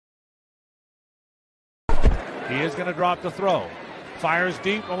He is going to drop the throw. Fires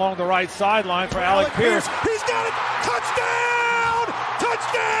deep along the right sideline for Alec Pierce. He's got it. Touchdown!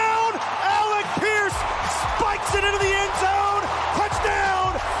 Touchdown! Alec Pierce spikes it into the end zone.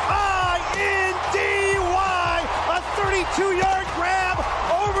 Touchdown! I-N-D-Y. A 32-yard grab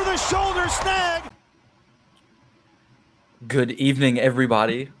over the shoulder snag. Good evening,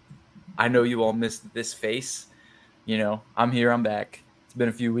 everybody. I know you all missed this face. You know, I'm here. I'm back. It's been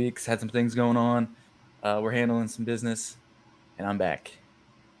a few weeks. Had some things going on. We're handling some business, and I'm back.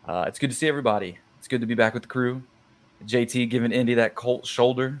 It's good to see everybody. It's good to be back with the crew. JT giving Indy that Colt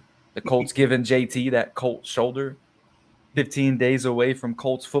shoulder. The Colts giving JT that Colt shoulder. 15 days away from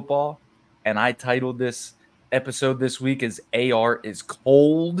Colts football. And I titled this episode this week as AR is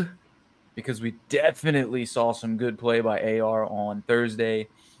cold, because we definitely saw some good play by AR on Thursday.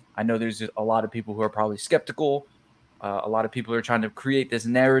 I know there's a lot of people who are probably skeptical. A lot of people are trying to create this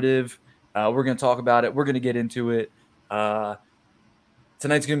narrative. We're going to talk about it. We're going to get into it.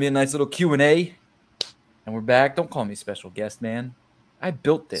 Tonight's going to be a nice little Q&A. And we're back. Don't call me special guest, man. I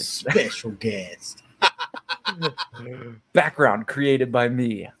built this. Special guest. Background created by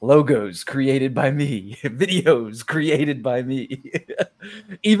me. Logos created by me. Videos created by me.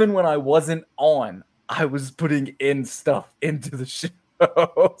 Even when I wasn't on, I was putting in stuff into the show.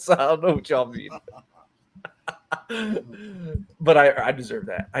 So I don't know what y'all mean. But I deserve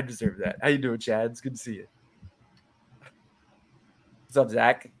that. I deserve that. How you doing, Chad? It's good to see you. What's up,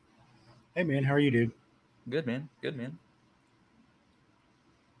 Zach? Hey, man. How are you, dude? Good, man. Good, man.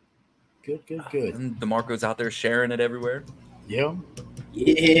 Good. And DeMarco's out there sharing it everywhere. Yeah.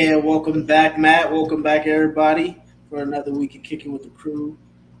 Yeah, welcome back, Matt. Welcome back, everybody, for another week of Kicking with the Crew.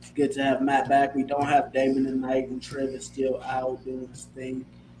 It's good to have Matt back. We don't have Damon tonight, and Trev is still out doing his thing.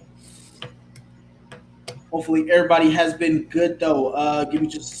 Hopefully, everybody has been good, though. Give me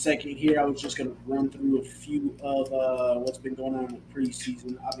just a second here. I was just going to run through a few of what's been going on in the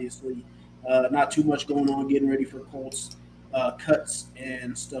preseason. Obviously, not too much going on, getting ready for Colts cuts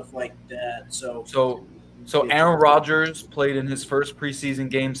and stuff like that. So Aaron Rodgers played in his first preseason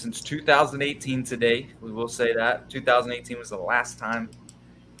game since 2018 today. We will say that. 2018 was the last time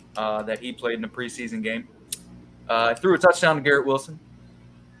that he played in a preseason game. Threw a touchdown to Garrett Wilson.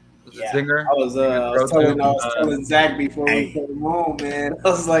 Was a zinger. I was telling Zach before we came home, man. I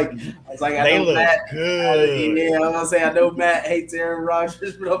was like, I know Matt. Good. I was gonna say I know Matt hates Aaron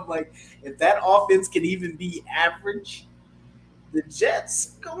Rodgers, but I'm like, if that offense can even be average, the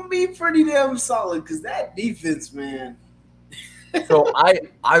Jets gonna be pretty damn solid, because that defense, man. So I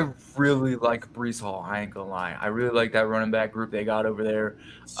really like Breece Hall. I ain't gonna lie. I really like that running back group they got over there.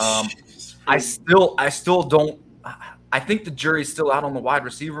 I still don't. I think the jury's still out on the wide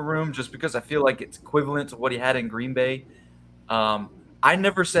receiver room, just because I feel like it's equivalent to what he had in Green Bay. I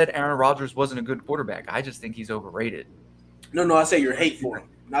never said Aaron Rodgers wasn't a good quarterback. I just think he's overrated. No, I say you're hate for him.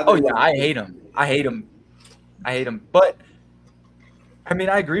 I hate him. But I mean,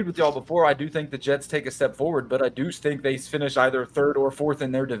 I agreed with y'all before. I do think the Jets take a step forward, but I do think they finish either third or fourth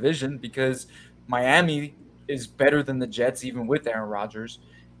in their division, because Miami is better than the Jets, even with Aaron Rodgers,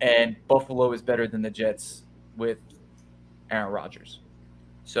 and Buffalo is better than the Jets with Aaron Rodgers.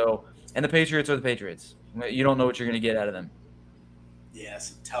 So, and the Patriots are the Patriots. You don't know what you're going to get out of them. Yeah,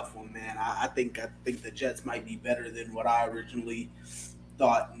 it's a tough one, man. I think the Jets might be better than what I originally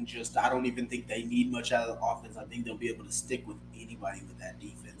thought, and I don't even think they need much out of the offense. I think they'll be able to stick with anybody with that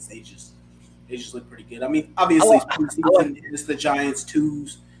defense. They just look pretty good. I mean, obviously it's preseason, it's the Giants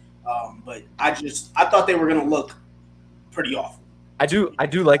twos, but I thought they were going to look pretty awful. I do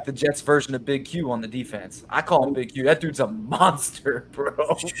like the Jets version of Big Q on the defense. I call him Big Q. That dude's a monster, bro.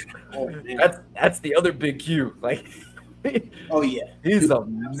 Oh, man. That's the other Big Q. Like, oh yeah, he's a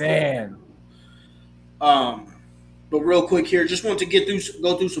man. But real quick here, just want to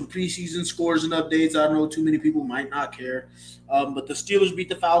go through some preseason scores and updates. I know too many people might not care, but the Steelers beat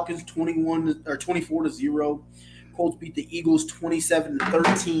the Falcons 24-0. Colts beat the Eagles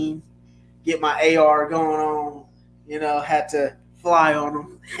 27-13. Get my AR going on. Had to fly on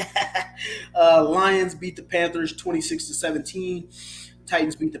them. Lions beat the Panthers 26-17.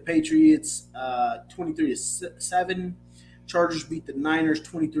 Titans beat the Patriots 23-7. Chargers beat the Niners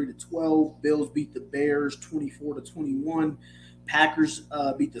 23-12. Bills beat the Bears 24-21. Packers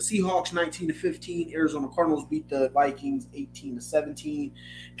beat the Seahawks 19-15. Arizona Cardinals beat the Vikings 18-17.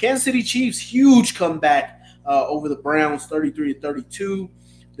 Kansas City Chiefs, huge comeback over the Browns 33-32.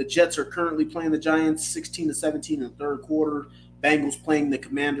 The Jets are currently playing the Giants 16-17 in the third quarter. Bengals playing the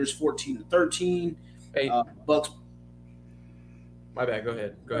Commanders 14-13. Hey, Bucks. My bad. Go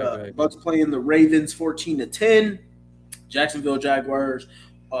ahead. Bucks playing the Ravens 14-10. Jacksonville Jaguars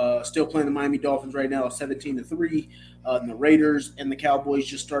still playing the Miami Dolphins right now, 17-3. And the Raiders and the Cowboys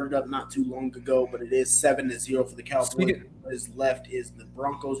just started up not too long ago, but it is 7-0 for the Cowboys. What is left is the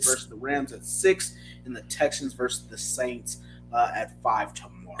Broncos versus the Rams at 6, and the Texans versus the Saints at 5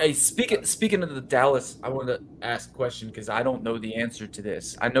 tomorrow. Hey, speaking of the Dallas, I wanted to ask a question because I don't know the answer to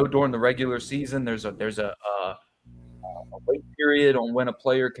this. I know during the regular season there's a wait period on when a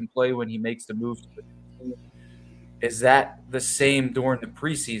player can play when he makes the move to the team. Is that the same during the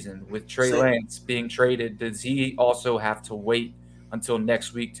preseason with Trey Lance being traded? Does he also have to wait until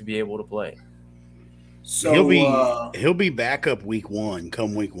next week to be able to play? So he'll be back up week 1,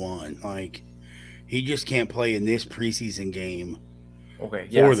 come week 1. Like, he just can't play in this preseason game. Okay,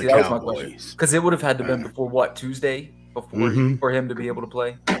 yeah, for the Cowboys. Because it would have had to been before what, Tuesday, for him to be able to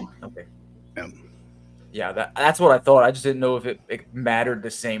play. Okay. Yeah, that's what I thought. I just didn't know if it mattered the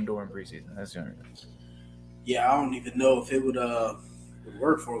same during preseason. That's the only reason. Yeah, I don't even know if it would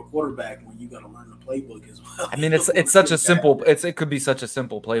work for a quarterback when you got to learn the playbook as well. I mean, it's such a simple. It could be such a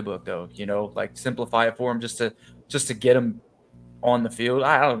simple playbook though. You know, like simplify it for him just to get him on the field.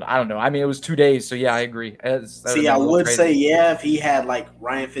 I don't know. I mean, it was 2 days, so yeah, I agree. I would say if he had like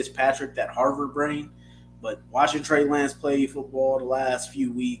Ryan Fitzpatrick, that Harvard brain, but watching Trey Lance play football the last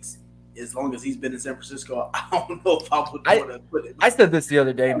few weeks, as long as he's been in San Francisco, I don't know if I would want to put it. I said this the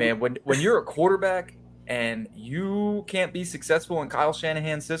other day, man. When you're a quarterback and you can't be successful in Kyle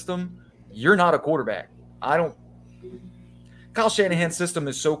Shanahan's system, you're not a quarterback. Kyle Shanahan's system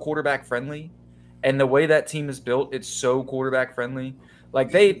is so quarterback friendly, and the way that team is built, it's so quarterback friendly.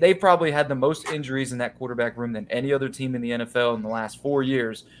 Like they probably had the most injuries in that quarterback room than any other team in the NFL in the last 4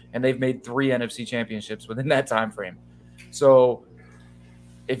 years, and they've made 3 NFC championships within that time frame. So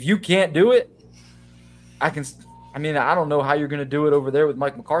if you can't do it, I don't know how you're going to do it over there with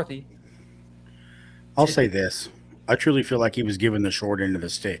Mike McCarthy. I'll say this. I truly feel like he was given the short end of the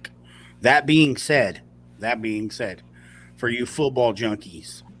stick. That being said, for you football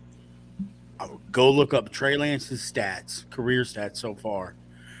junkies, go look up Trey Lance's stats, career stats so far,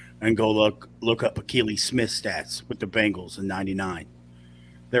 and go look up Achilles Smith's stats with the Bengals in '99.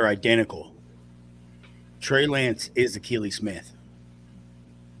 They're identical. Trey Lance is Achilles Smith.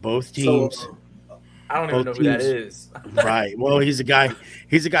 Both teams. So, I don't even know who that is. Right. Well, he's a guy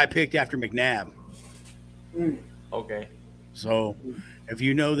picked after McNabb. Okay. So if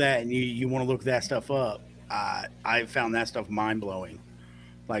you know that and you want to look that stuff up, I found that stuff mind-blowing.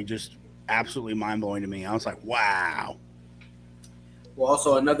 Like, just absolutely mind-blowing to me. I was like, wow. Well,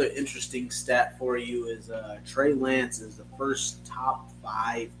 also another interesting stat for you is Trey Lance is the first top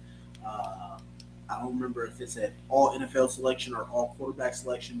 5. I don't remember if it's at all NFL selection or all quarterback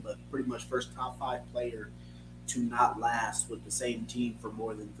selection, but pretty much first top 5 player to not last with the same team for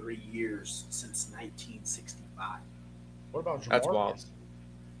more than 3 years since 1965. What about Jamar? That's wild.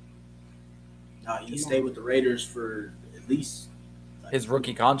 He stayed with the Raiders for at least his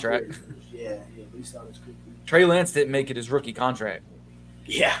rookie contract. Yeah, at least on his rookie. Trey Lance didn't make it his rookie contract.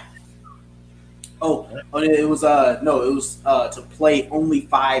 Yeah. It was to play only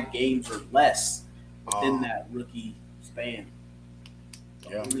 5 games or less within that rookie span.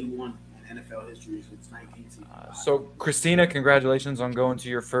 Yeah. Only one in NFL history since 1965. So, Christina, congratulations on going to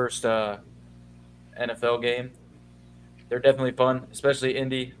your first NFL game. They're definitely fun, especially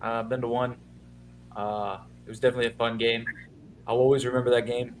Indy. I've been to one. It was definitely a fun game. I'll always remember that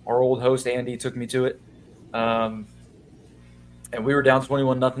game. Our old host, Andy, took me to it. And we were down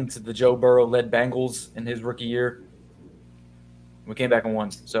 21-0 to the Joe Burrow-led Bengals in his rookie year. We came back and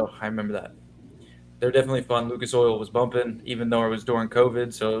won, so I remember that. They're definitely fun. Lucas Oil was bumping, even though it was during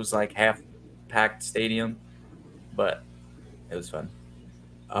COVID, so it was like half-packed stadium. But it was fun.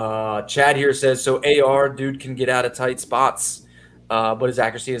 Chad here says, so AR, dude can get out of tight spots, but his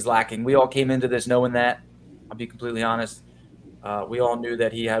accuracy is lacking. We all came into this knowing that. I'll be completely honest. We all knew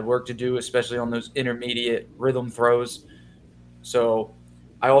that he had work to do, especially on those intermediate rhythm throws. So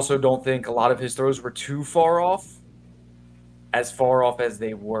I also don't think a lot of his throws were too far off as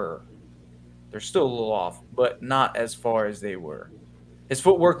they were. They're still a little off, but not as far as they were. His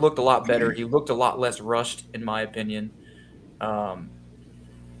footwork looked a lot better. He looked a lot less rushed, in my opinion.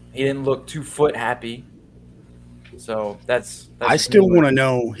 He didn't look too foot happy. So that's I still want to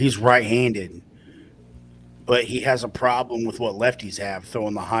know he's right-handed, but he has a problem with what lefties have,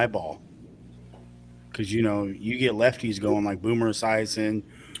 throwing the high ball. Because, you get lefties going like Boomer Esiason,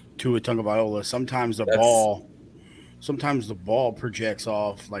 Tua Tagovailoa. Sometimes the ball projects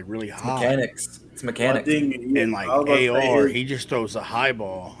off like really high. Mechanics. It's mechanics. And like AR, he just throws the high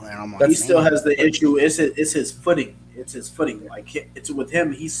ball, and I'm like, he still has the issue. It's his footing. It's his footing. Like it's with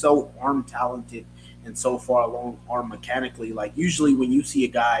him. He's so arm talented and so far along arm mechanically. Like usually when you see a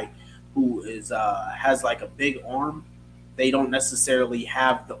guy who is has like a big arm, they don't necessarily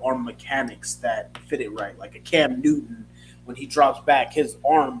have the arm mechanics that fit it right. Like a Cam Newton, when he drops back, his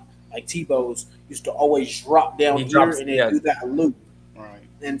arm, like Tebow's, used to always drop down here and then do that loop. Right.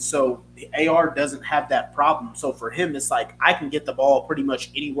 And so the AR doesn't have that problem. So for him, it's like I can get the ball pretty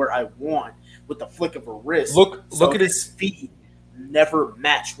much anywhere I want with the flick of a wrist. Look at his feet. Never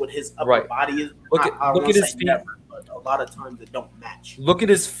match what his upper body is. Look at his feet. Never, but a lot of times it don't match. Look at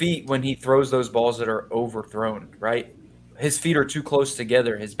his feet when he throws those balls that are overthrown, right? His feet are too close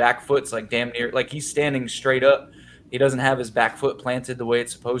together. His back foot's like damn near, like he's standing straight up. He doesn't have his back foot planted the way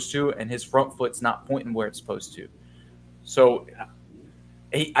it's supposed to, and his front foot's not pointing where it's supposed to. So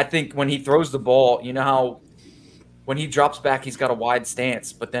I think when he throws the ball, you know how when he drops back, he's got a wide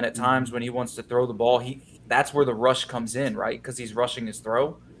stance, but then at times when he wants to throw the ball, that's where the rush comes in, right? Because he's rushing his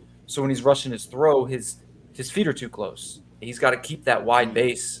throw. So when he's rushing his throw, his feet are too close. He's got to keep that wide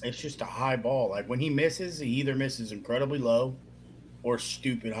base. It's just a high ball. Like when he misses, he either misses incredibly low or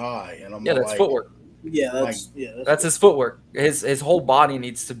stupid high. And that's footwork. Yeah, that's his footwork. His whole body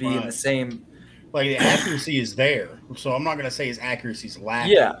needs to be in the same. Like the accuracy is there, so I'm not going to say his accuracy is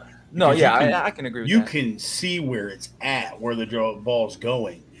lacking. Yeah, no, I can agree with that. You can see where it's at, where the ball's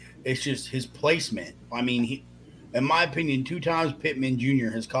going. It's just his placement. I mean, in my opinion, 2 times Pittman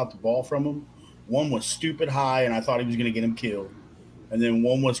Jr. has caught the ball from him. One was stupid high, and I thought he was going to get him killed. And then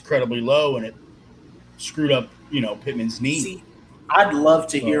one was incredibly low, and it screwed up, Pittman's knee. See, I'd love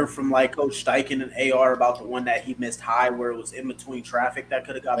to hear from like Coach Steichen and AR about the one that he missed high where it was in between traffic that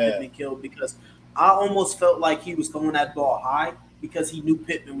could have got Pittman killed, because I almost felt like he was throwing that ball high because he knew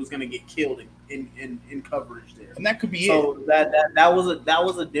Pittman was going to get killed in coverage there. And that could be so that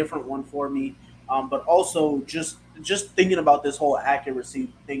was a different one for me. But also just thinking about this whole accuracy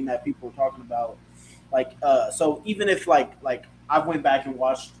thing that people are talking about, like so even if like I went back and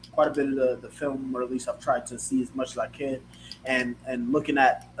watched quite a bit of the film, or at least I've tried to see as much as I can, and looking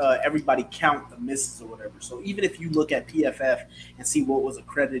at everybody count the misses or whatever. So even if you look at PFF and see what was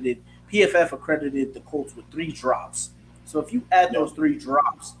accredited, PFF accredited the Colts with 3 drops. So if you add those 3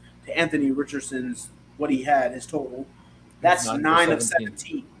 drops to Anthony Richardson's, what he had, his total, that's 9 of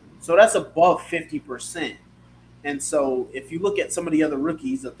 17. So that's above 50%. And so if you look at some of the other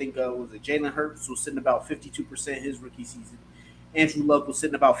rookies, I think was it Jalen Hurts was sitting about 52% his rookie season. Andrew Luck was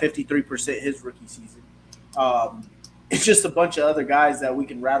sitting about 53% his rookie season. It's just a bunch of other guys that we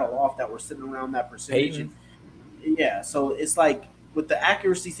can rattle off that were sitting around that percentage. Peyton. Yeah, so it's like with the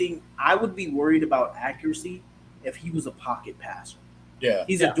accuracy thing, I would be worried about accuracy if he was a pocket passer. Yeah,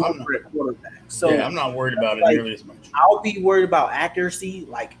 he's a dual threat quarterback. So I'm not worried about it nearly as much. I'll be worried about accuracy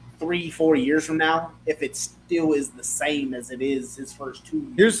like 3-4 years from now if it still is the same as it is his first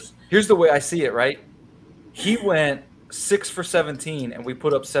 2 years. Here's the way I see it, right? He went 6 for 17, and we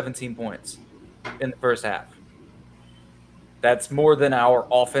put up 17 points in the first half. That's more than our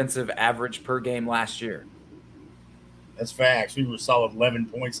offensive average per game last year. That's facts. We were solid 11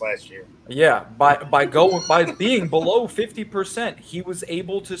 points last year. Yeah, by being below 50%, he was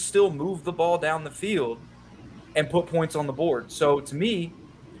able to still move the ball down the field and put points on the board. So to me,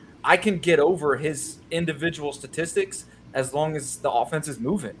 I can get over his individual statistics as long as the offense is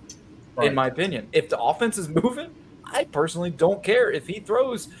moving, in my opinion. If the offense is moving, I personally don't care if he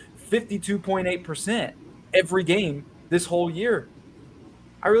throws 52.8% every game this whole year.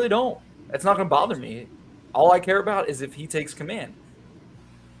 I really don't. It's not going to bother me. All I care about is if he takes command.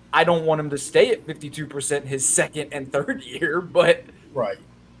 I don't want him to stay at 52% his second and third year, but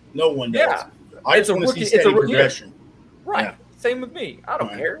no one does. Yeah, I just want to see steady progression. Right. Yeah. Same with me. I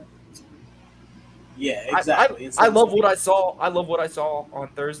don't care. Yeah, exactly. I love what I saw. I love what I saw on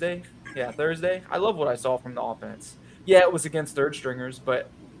Thursday. Yeah, Thursday. I love what I saw from the offense. Yeah, it was against third stringers, but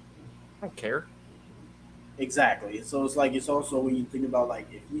I don't care. Exactly. So it's like, it's also when you think about like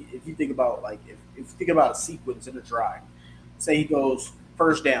if you think about a sequence in a drive, say he goes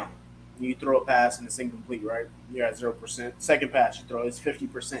first down, you throw a pass and it's incomplete, right? You're at 0%. Second pass you throw, it's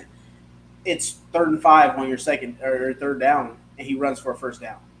 50%. It's 3rd and 5 on your second or third down, and he runs for a first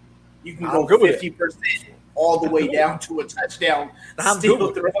down. You can go 50% all the way down to a touchdown,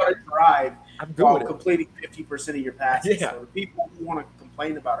 still throughout a drive while completing 50% of your passes. Yeah. So the people who want to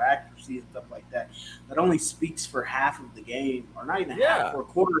complain about accuracy and stuff like that, that only speaks for half of the game, or not even half, for a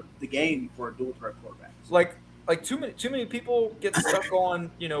quarter of the game for a dual threat quarterback. Like too many people get stuck on,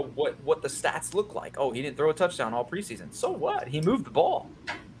 what the stats look like. Oh, he didn't throw a touchdown all preseason. So what? He moved the ball.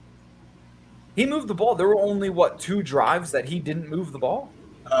 There were only 2 drives that he didn't move the ball.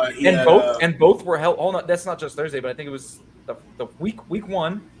 Both were held. Oh, no, that's not just Thursday, but I think it was the week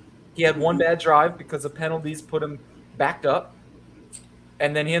 1 He had one bad drive because of penalties put him backed up,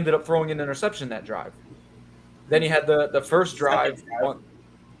 and then he ended up throwing an interception that drive. Then he had the first drive.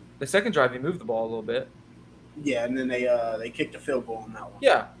 The second drive, he moved the ball a little bit. Yeah, and then they kicked a field goal on that one.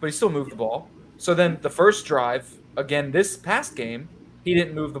 Yeah, but he still moved the ball. So then the first drive, again, this past game, he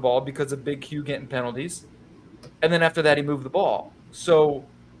didn't move the ball because of Big Q getting penalties. And then after that, he moved the ball. So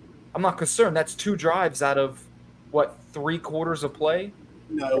I'm not concerned. That's 2 drives out of, what, 3 quarters of play?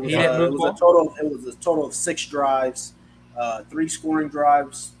 No, it was a total of 6 drives, 3 scoring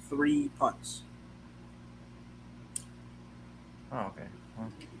drives, 3 punts. Oh, okay.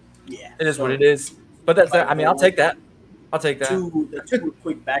 Well, yeah. It is what it is. But that's that. I mean, I'll take that. I'll take that. The 2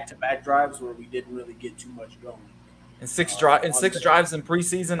 quick back-to-back drives where we didn't really get too much going. In 6 drives in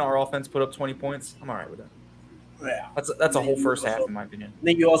preseason, our offense put up 20 points. I'm all right with that. Yeah, that's a whole first half, in my opinion.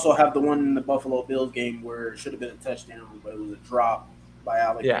 Then you also have the one in the Buffalo Bills game where it should have been a touchdown, but it was a drop by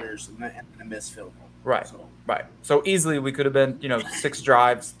Alec Pierce and a missed field goal. Right. So easily we could have been, 6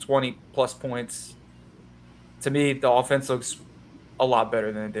 drives, 20 plus points. To me, the offense looks a lot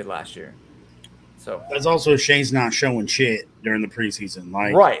better than it did last year. So that's also Shane's not showing shit during the preseason.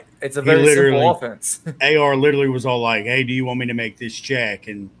 Right. It's a very simple offense. AR literally was all like, "Hey, do you want me to make this check?"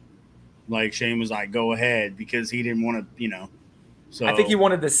 And like Shane was like, "Go ahead," because he didn't want to, So I think he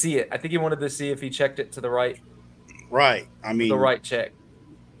wanted to see it. I think he wanted to see if he checked it to the right. Right. I mean, the right check.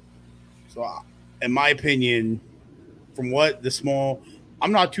 So, in my opinion, from what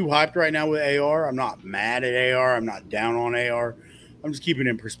I'm not too hyped right now with AR. I'm not mad at AR. I'm not down on AR. I'm just keeping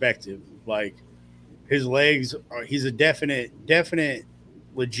it in perspective. Like, his legs he's a definite,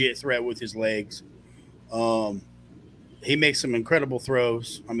 legit threat with his legs. He makes some incredible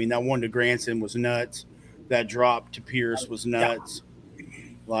throws. I mean, that one to Granson was nuts. That drop to Pierce was nuts.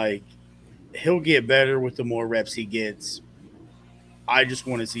 Like, he'll get better with the more reps he gets. I just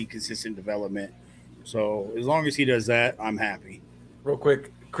want to see consistent development. So as long as he does that, I'm happy. Real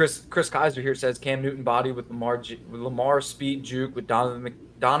quick, Chris Kaiser here says Cam Newton body with Lamar speed juke with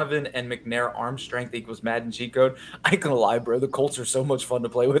Donovan and McNair arm strength equals Madden cheat code. I ain't gonna lie, bro. The Colts are so much fun to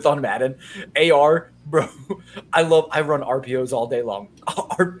play with on Madden. AR, bro. I run RPOs all day long.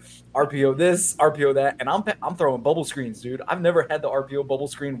 RPO this, RPO that, and I'm throwing bubble screens, dude. I've never had the RPO bubble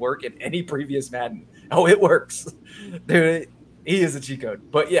screen work in any previous Madden. Oh, it works, dude. He is a cheat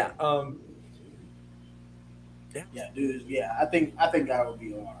code. But yeah, yeah, dude. Yeah, I think I would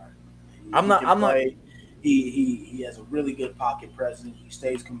be all right. I'm not. He has a really good pocket presence. He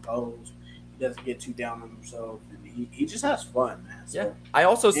stays composed. He doesn't get too down on himself, and he just has fun, man. So, yeah, I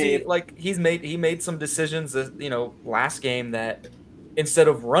also see like he made some decisions that last game that instead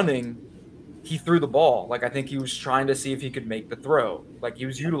of running, he threw the ball. Like I think he was trying to see if he could make the throw. Like he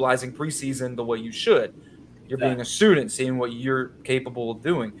was utilizing preseason the way you should. You're being a student, seeing what you're capable of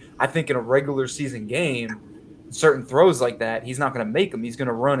doing. I think in a regular season game, certain throws like that, he's not going to make them. He's going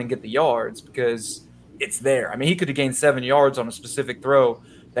to run and get the yards because it's there. I mean, he could have gained 7 yards on a specific throw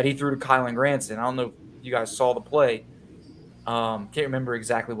that he threw to Kylan Granson. I don't know if you guys saw the play. Can't remember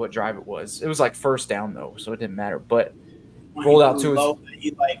exactly what drive it was. It was like first down, though, so it didn't matter. But rolled out to his –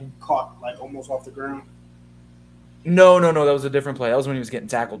 he, caught, almost off the ground? No. That was a different play. That was when he was getting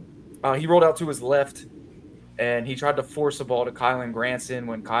tackled. He rolled out to his left, and he tried to force the ball to Kylan Granson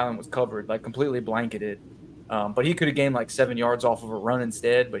when Kylan was covered, completely blanketed. But he could have gained 7 yards off of a run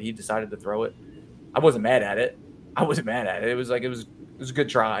instead, but he decided to throw it. I wasn't mad at it. It was a good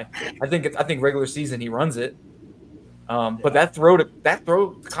try. I think regular season he runs it. But that throw to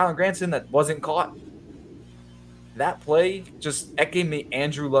Kylan Granson that wasn't caught. That play that gave me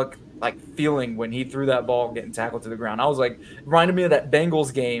Andrew Luck feeling when he threw that ball getting tackled to the ground. I was it reminded me of that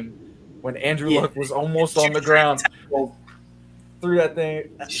Bengals game when Andrew Luck was almost on the ground. Threw that thing.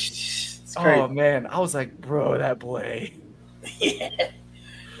 Oh man, I was like, bro, that play.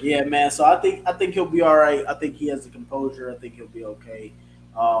 Yeah, man. So I think he'll be all right. I think he has the composure. I think he'll be okay.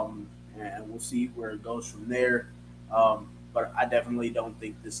 And we'll see where it goes from there. But I definitely don't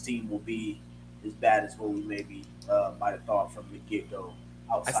think this team will be as bad as what we maybe might have thought from the get-go.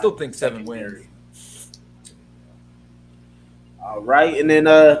 I still think 7 wins. All right, and then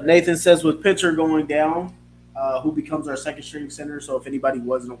Nathan says with Pitcher going down, who becomes our second string center. So if anybody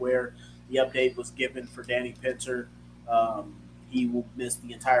wasn't aware, the update was given for Danny Pitcher. He will miss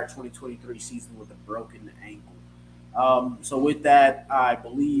the entire 2023 season with a broken ankle. So with that, I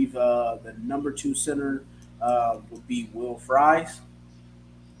believe the number 2 center would be Will Fries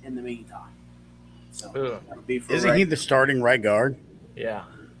in the meantime. So that'll be for Isn't he the starting right guard? Yeah.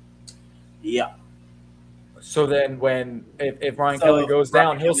 Yeah. So then if Ryan Kelly goes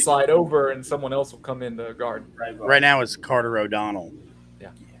down, he'll slide over and someone else will come in to guard. Right now it's Carter O'Donnell.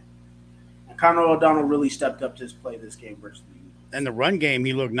 Yeah. Conor O'Donnell really stepped up to his play this game versus the Eagles. And the run game,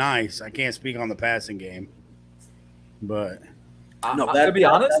 he looked nice. I can't speak on the passing game, but to be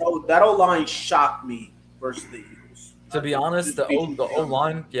honest, that O-line shocked me versus the Eagles. To be honest, the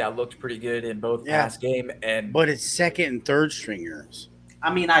O-line, looked pretty good in both pass game but it's second and third stringers.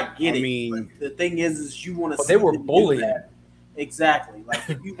 I mean, I get it. But the thing is you want to see they were bullying. Exactly. Like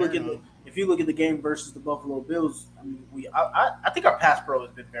if you look at the game versus the Buffalo Bills, I mean, I think our pass pro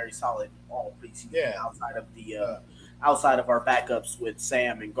has been very solid all preseason. Outside of our backups with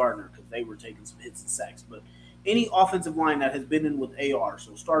Sam and Gardner, because they were taking some hits and sacks. But any offensive line that has been in with AR,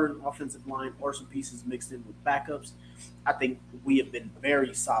 so starting offensive line or some pieces mixed in with backups, I think we have been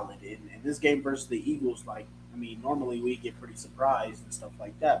very solid in this game versus the Eagles. Like, I mean, normally we get pretty surprised and stuff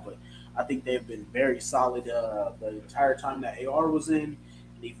like that, but I think they've been very solid the entire time that AR was in,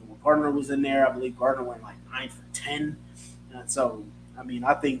 and even when Gardner was in there. I believe Gardner went like 9 for 10, and so I mean,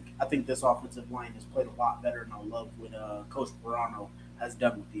 I think this offensive line has played a lot better, and I love what Coach Barano has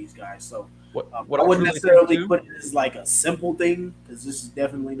done with these guys. So what I wouldn't necessarily put it as like a simple thing, because this is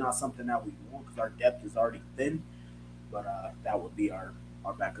definitely not something that we want, because our depth is already thin. But that would be our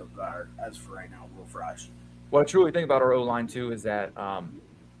backup guard as for right now, Will Fries. What I truly think about our O-line too is that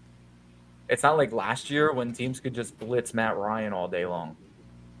it's not like last year when teams could just blitz Matt Ryan all day long,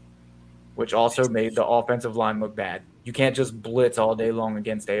 which also made the offensive line look bad. You can't just blitz all day long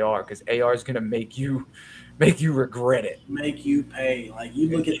against AR, because AR is going to make you regret it. Make you pay. Like,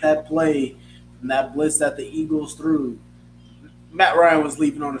 you look at that play and that blitz that the Eagles threw, Matt Ryan was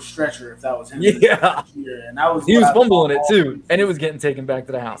leaving on a stretcher if that was him. Yeah. And that was he was fumbling it too, and it was getting taken back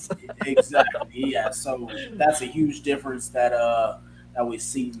to the house. Exactly. Yeah. So that's a huge difference that we've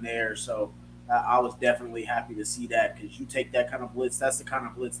seen there. So I was definitely happy to see that, because you take that kind of blitz, that's the kind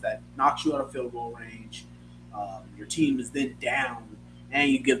of blitz that knocks you out of field goal range. Your team is then down,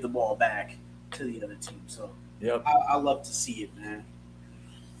 and you give the ball back to the other team. So I love to see it, man.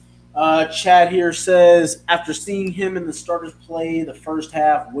 Chad here says, after seeing him in the starters play the first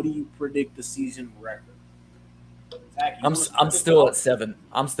half, what do you predict the season record? Zach, I'm still at 7.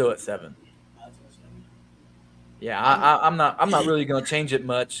 I'm still at 7. Yeah, I'm not really going to change it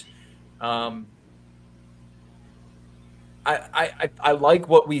much. I like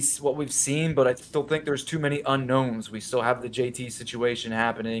what we've seen, but I still think there's too many unknowns. We still have the JT situation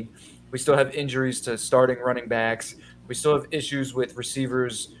happening. We still have injuries to starting running backs. We still have issues with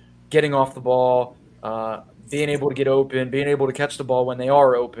receivers getting off the ball, being able to get open, being able to catch the ball when they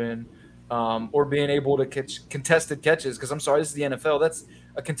are open, or being able to catch contested catches. Because I'm sorry, this is the NFL. That's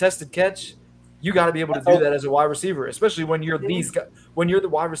a contested catch. You got to be able to do that as a wide receiver, especially when you're the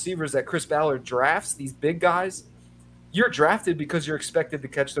wide receivers that Chris Ballard drafts, these big guys. You're drafted because you're expected to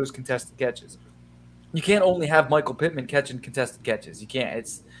catch those contested catches. You can't only have Michael Pittman catching contested catches. You can't.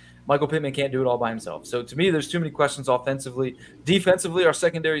 Michael Pittman can't do it all by himself. So to me, there's too many questions offensively. Defensively, our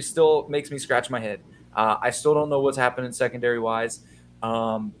secondary still makes me scratch my head. I still don't know what's happening secondary-wise.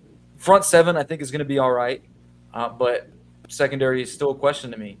 Front seven, I think, is going to be all right, but secondary is still a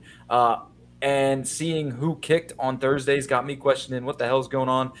question to me. And seeing who kicked on Thursdays got me questioning what the hell's going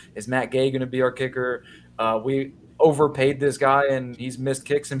on. Is Matt Gay going to be our kicker? We overpaid this guy, and he's missed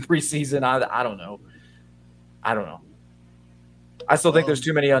kicks in preseason. I don't know. I still think there's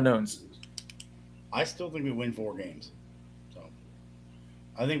too many unknowns. I still think we win 4 games. So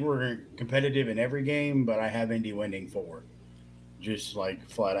I think we're competitive in every game, but I have Indy winning 4. Just like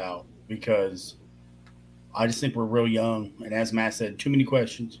flat out, because I just think we're real young. And as Matt said, too many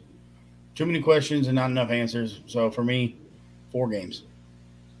questions and not enough answers. So for me, 4 games.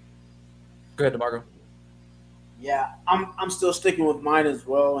 Go ahead, DeMarco. Yeah, I'm still sticking with mine as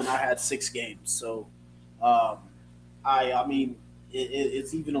well, and I had 6 games. So, I mean,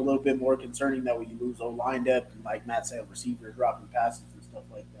 it's even a little bit more concerning that when you lose O-line depth, and like Matt said, receivers dropping passes and stuff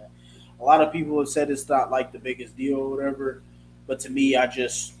like that. A lot of people have said it's not like the biggest deal or whatever, but to me, I'm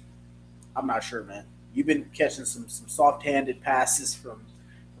not sure, man. You've been catching some soft-handed passes from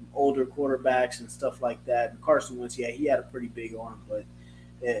older quarterbacks and stuff like that. And Carson Wentz, he had a pretty big arm, but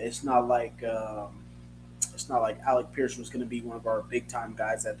it's not like Alec Pierce was going to be one of our big-time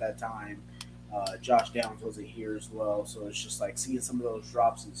guys at that time. Josh Downs wasn't here as well, so it's just like seeing some of those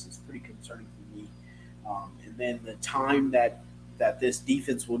drops is pretty concerning for me. And then the time that this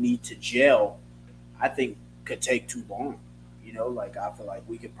defense will need to gel, I think could take too long. Like I feel like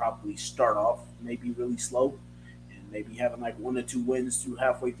we could probably start off maybe really slow and maybe having like 1 or 2 wins through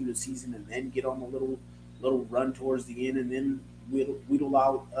halfway through the season, and then get on a little run towards the end, and then we'd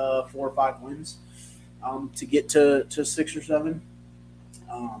allow 4 or 5 wins to get to 6 or 7.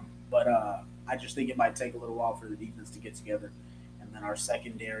 But I just think it might take a little while for the defense to get together. And then our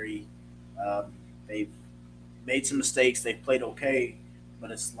secondary, They've made some mistakes. They've played okay,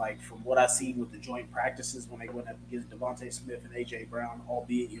 but it's like from what I've seen with the joint practices when they went up against Devontae Smith and AJ Brown,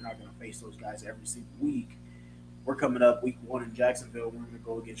 albeit you're not going to face those guys every single week. We're coming up week 1 in Jacksonville. We're going to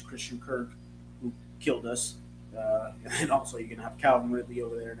go against Christian Kirk, who killed us. And also you're going to have Calvin Ridley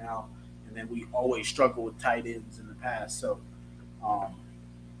over there now. And then we always struggle with tight ends in the past. So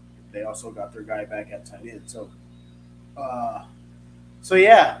they also got their guy back at tight end. So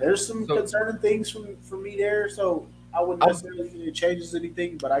yeah, there's some concerning things for me there. So I wouldn't necessarily think it changes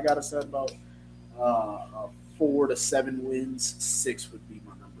anything, but I got to set about 4 to 7 wins. 6 would be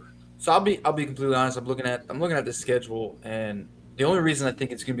my number. So I'll be completely honest. I'm looking at the schedule, and the only reason I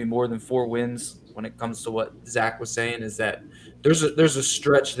think it's going to be more than 4 wins when it comes to what Zach was saying is that there's a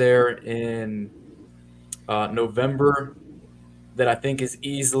stretch there in November that I think is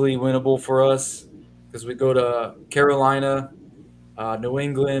easily winnable for us because we go to Carolina, New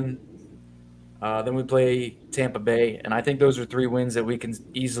England, then we play Tampa Bay, and I think those are 3 wins that we can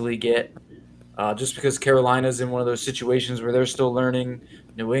easily get. Just because Carolina's in one of those situations where they're still learning.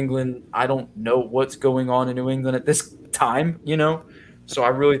 New England, I don't know what's going on in New England at this time, So I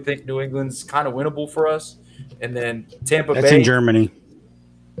really think New England's kind of winnable for us. And then Tampa Bay. That's in Germany.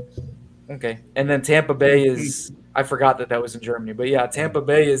 Okay. And then Tampa Bay is – I forgot that was in Germany. But, yeah, Tampa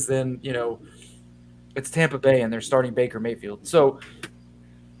Bay is then, it's Tampa Bay, and they're starting Baker Mayfield. So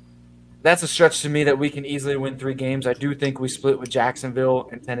that's a stretch to me that we can easily win 3 games. I do think we split with Jacksonville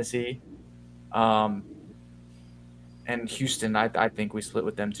and Tennessee. And Houston, I think we split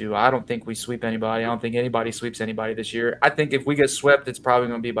with them too. I don't think we sweep anybody. I don't think anybody sweeps anybody this year. I think if we get swept, it's probably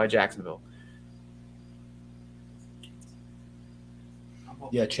going to be by Jacksonville.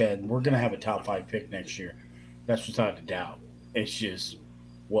 Yeah, Chad, we're going to have a top 5 pick next year. That's without a doubt. It's just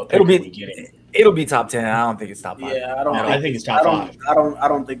what pick are we getting? It'll be top 10. I don't think it's top 5. Yeah, I think it's top 5. I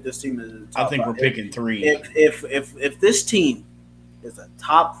don't think this team is top 5. I think we're picking 3. If this team is a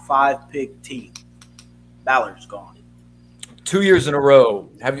top 5 pick team, Ballard's gone. 2 years in a row.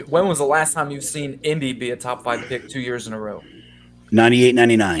 When was the last time you've seen Indy be a top 5 pick 2 years in a row?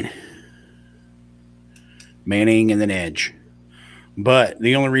 98-99. Manning and then Edge. But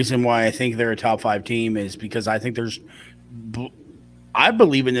the only reason why I think they're a top 5 team is because I think I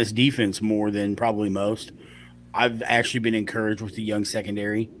believe in this defense more than probably most. I've actually been encouraged with the young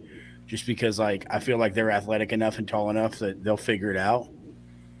secondary just because I feel like they're athletic enough and tall enough that they'll figure it out.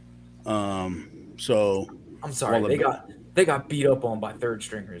 So I'm sorry, they got beat up on by third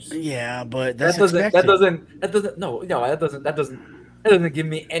stringers. Yeah, but that doesn't give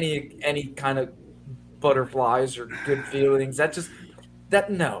me any kind of butterflies or good feelings.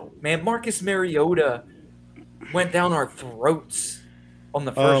 No, man. Marcus Mariota went down our throats on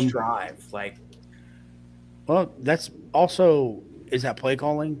the first drive. Well, that's also, is that play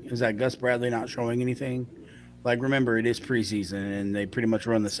calling? Is that Gus Bradley not showing anything? Remember, it is preseason and they pretty much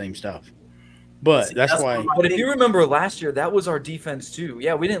run the same stuff. But that's why. But if you remember last year, that was our defense too.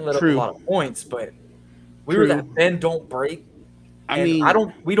 Yeah, we didn't let up a lot of points, but we were that bend don't break.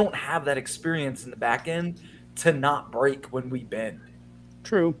 We don't have that experience in the back end to not break when we bend.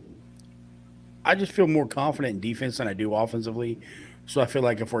 True. I just feel more confident in defense than I do offensively. So I feel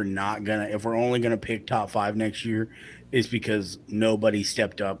like if we're only gonna pick top 5 next year, it's because nobody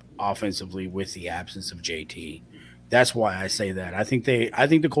stepped up offensively with the absence of JT. That's why I say that. I think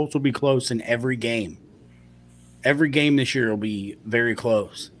the Colts will be close in every game. Every game this year will be very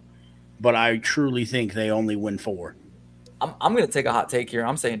close. But I truly think they only win 4. I'm going to take a hot take here.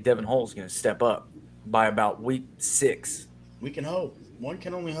 I'm saying Devin Hull's going to step up by about week 6. We can hope. One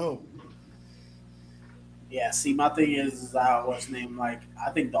can only hope. Yeah, see, my thing is I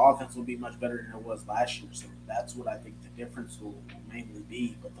think the offense will be much better than it was last year. So that's what I think the difference will mainly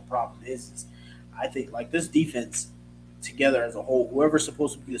be. But the problem is I think this defense together as a whole, whoever's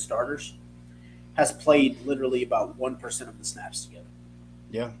supposed to be the starters, has played literally about 1% of the snaps together.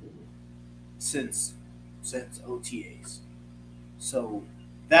 Yeah. Since OTAs. So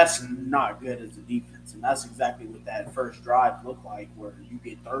that's not good as a defense. And that's exactly what that first drive looked like, where you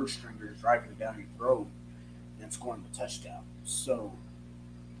get third stringers driving it down your throat and scoring a touchdown. So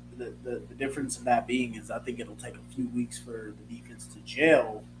the difference in that being is I think it'll take a few weeks for the defense to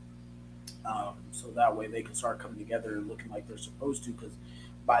gel, so that way they can start coming together and looking like they're supposed to, because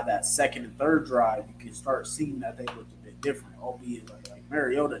by that second and third drive, you can start seeing that they looked a bit different, albeit like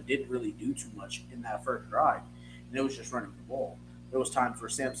Mariota didn't really do too much in that first drive, and it was just running the ball. There was times where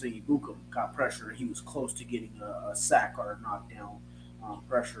Samson Ibukam got pressure, and he was close to getting a sack or a knockdown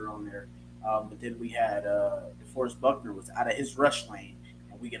pressure on there. But then we had DeForest Buckner was out of his rush lane,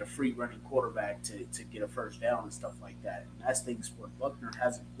 and we get a free running quarterback to get a first down and stuff like that. And that's things where Buckner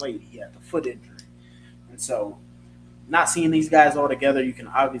hasn't played. He had the foot injury. And so not seeing these guys all together, you can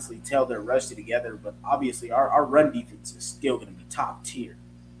obviously tell they're rusty together, but obviously our run defense is still going to be top tier.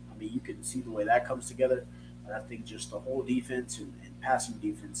 I mean, you can see the way that comes together. But I think just the whole defense and passing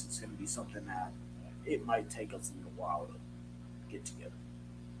defense is going to be something that it might take us a little while to get together.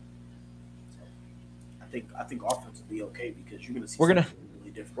 So I think offense will be okay because you're going to see something really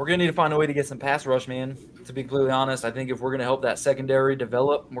different. We're gonna need to find a way to get some pass rush, man. To be completely honest, I think if we're gonna help that secondary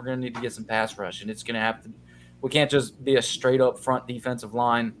develop, we're gonna need to get some pass rush, and it's gonna have to. We can't just be a straight up front defensive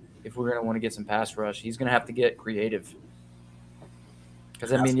line if we're gonna want to get some pass rush. He's gonna have to get creative.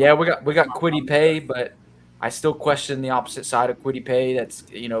 Because I mean, yeah, we got Kwity Paye, but I still question the opposite side of Kwity Paye. That's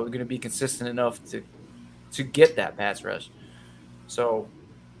going to be consistent enough to get that pass rush. So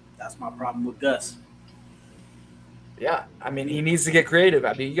that's my problem with Gus. Yeah, I mean, he needs to get creative.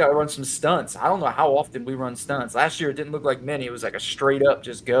 I mean, you got to run some stunts. I don't know how often we run stunts. Last year, it didn't look like many. It was like a straight up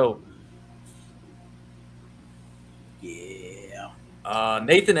just go. Yeah.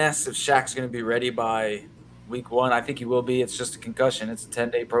 Nathan asks if Shaq's going to be ready by week 1. I think he will be. It's just a concussion. It's a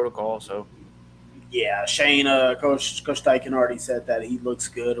 10-day protocol, so. Yeah, Shane, Coach Steichen already said that he looks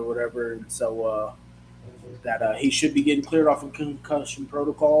good or whatever, and so that he should be getting cleared off of concussion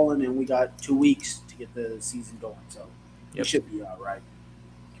protocol, and then we got 2 weeks to get the season going, so he should be all right.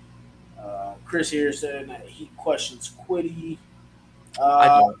 Chris here said that he questions Kwity.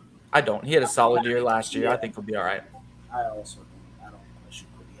 I don't. He had a solid year last year. Yeah. I think he'll be all right. I also don't. I don't question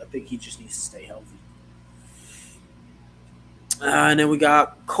Kwity. I think he just needs to stay healthy. And then we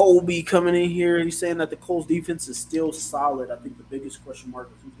got Colby coming in here. He's saying that the Colts defense is still solid. I think the biggest question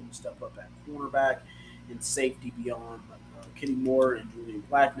mark is who's going to step up at cornerback and safety beyond Kenny Moore and Julian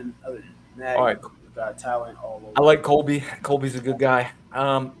Blackman. Other than that, all right. We've got talent all over. I like Colby. Colby's a good guy.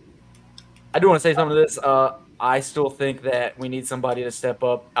 I do want to say something to this. I still think that we need somebody to step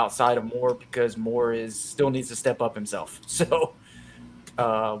up outside of Moore because Moore still needs to step up himself. So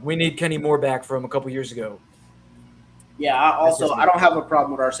we need Kenny Moore back from a couple years ago. Yeah, I don't have a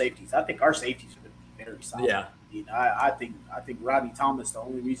problem with our safeties. I think our safeties are going to be very solid. Yeah. I think Rodney Thomas, the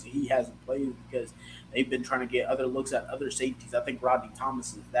only reason he hasn't played is because they've been trying to get other looks at other safeties. I think Rodney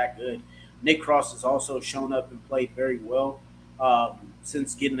Thomas is that good. Nick Cross has also shown up and played very well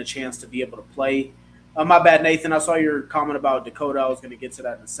since getting a chance to be able to play. My bad, Nathan. I saw your comment about Dakota. I was going to get to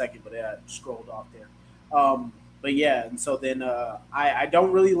that in a second, but I scrolled off there. But yeah, and so then I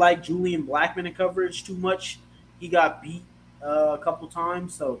don't really like Julian Blackman in coverage too much. He got beat a couple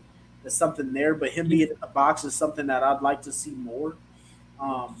times, so there's something there. But him being in the box is something that I'd like to see more.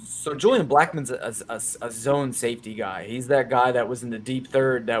 So Julian Blackman's a zone safety guy. He's that guy that was in the deep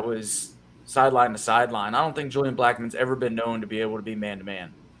third that was sideline to sideline. I don't think Julian Blackman's ever been known to be able to be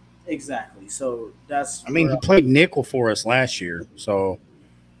man-to-man. Exactly. So that's – I mean, he played nickel for us last year, so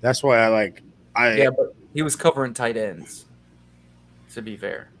that's why Yeah, but he was covering tight ends, to be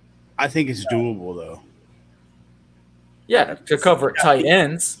fair. I think it's doable, though. Yeah, to cover tight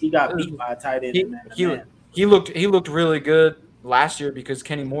ends. He got beat by a tight end. He looked really good last year because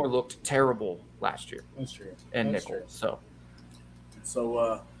Kenny Moore looked terrible last year. That's true. And nickel. So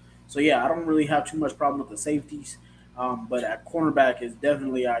yeah, I don't really have too much problem with the safeties. But at cornerback is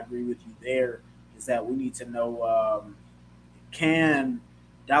definitely, I agree with you there, is that we need to know can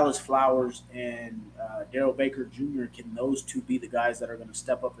Dallas Flowers and Darrell Baker Jr., can those two be the guys that are going to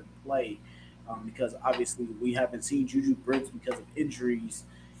step up and play? Because obviously we haven't seen Juju Brents because of injuries.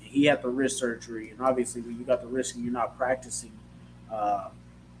 He had the wrist surgery, and obviously when you got the wrist and you're not practicing,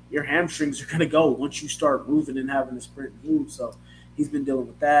 your hamstrings are going to go once you start moving and having to sprint and move. So he's been dealing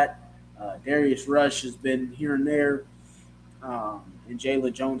with that. Darius Rush has been here and there, and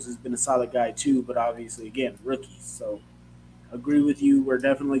Jalen Jones has been a solid guy too, but obviously, again, rookies. So agree with you. We're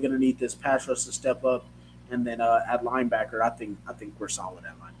definitely going to need this pass rush to step up. And then at linebacker, I think we're solid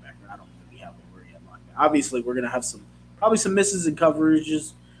at linebacker. I don't really have to worry at linebacker. Obviously, we're going to have probably some misses and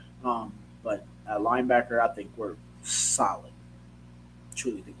coverages, but at linebacker, I think we're solid.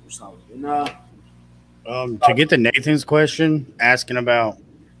 Truly think we're solid. And to get to Nathan's question, asking about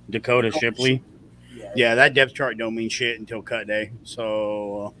Dakota Shipley, yeah, that depth chart don't mean shit until cut day,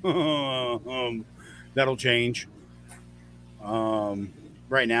 so that'll change.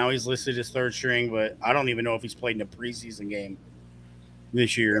 Right now he's listed as third string, but I don't even know if he's played in a preseason game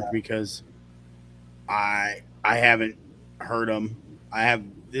this year because I haven't heard him.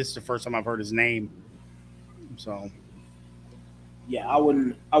 This is the first time I've heard his name. So yeah, I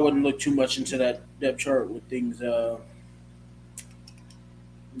wouldn't look too much into that depth chart with things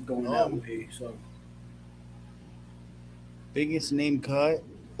going that way. So biggest name cut.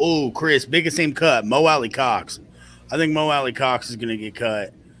 Oh, Chris, biggest name cut, Mo Alley Cox. I think Mo Alley Cox is going to get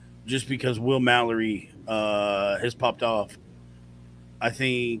cut just because Will Mallory has popped off. I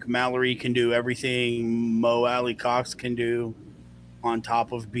think Mallory can do everything Mo Alley Cox can do on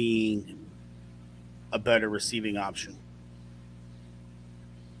top of being a better receiving option.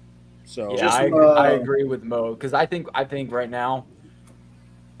 So Yeah, I agree with Mo because I think right now,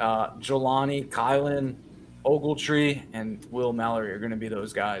 Jelani, Kylan, Ogletree, and Will Mallory are going to be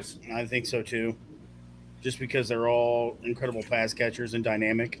those guys. I think so too. Just because they're all incredible pass catchers and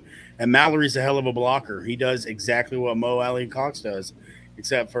dynamic. And Mallory's a hell of a blocker. He does exactly what Mo Alley Cox does,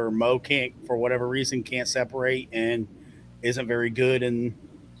 except for Mo can't, for whatever reason, can't separate and isn't very good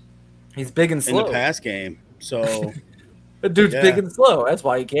he's big and slow in the pass game. So the dude's big and slow. That's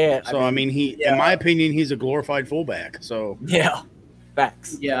why he can't. So, I mean in my opinion, he's a glorified fullback. So yeah,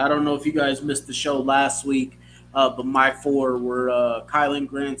 facts. Yeah, I don't know if you guys missed the show last week, but my four were Kylan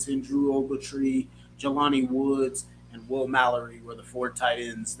Granson, Drew Ogletree, Jelani Woods, and Will Mallory were the 4 tight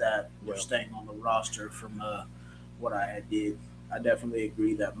ends that were staying on the roster from what I had did. I definitely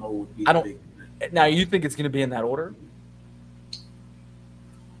agree that Mo would be the big. Now, you think it's going to be in that order?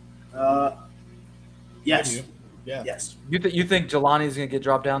 Yes. Yeah. Yes. You think Jelani is going to get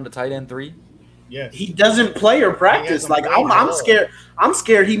dropped down to tight end 3? Yes. He doesn't play or practice. Like I'm scared. I'm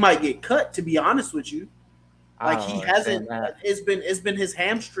scared he might get cut. To be honest with you, like he hasn't. It's been his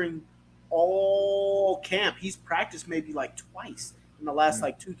hamstring all camp. He's practiced maybe like twice in the last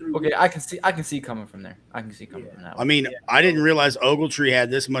like 2-3 weeks. Okay, I can see coming from there. I can see coming from that. I mean, I didn't realize Ogletree had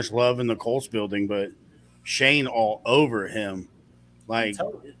this much love in the Colts building, but Shane all over him. Like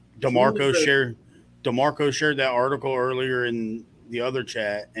DeMarco shared that article earlier in the other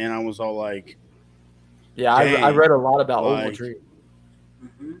chat, and I was all like, yeah, I read a lot about Ogletree.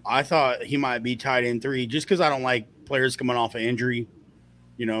 I thought he might be tight end 3 just because I don't like players coming off of injury.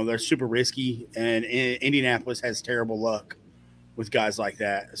 You know, they're super risky, and Indianapolis has terrible luck with guys like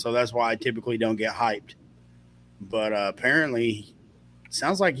that. So that's why I typically don't get hyped. But apparently, it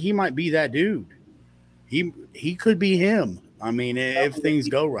sounds like he might be that dude. He could be him. I mean, if things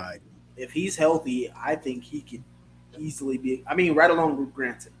go right. If he's healthy, I think he could easily be. I mean, right along with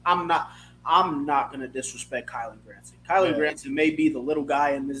Granson. I'm not going to disrespect Kylan Granson. Kylan Granson may be the little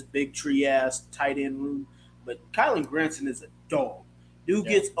guy in this big tree-ass tight end room, but Kylan Granson is a dog. Dude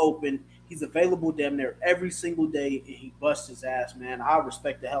gets open. He's available damn near every single day, and he busts his ass, man. I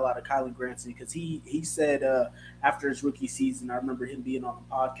respect the hell out of Kylan Granson because he said after his rookie season, I remember him being on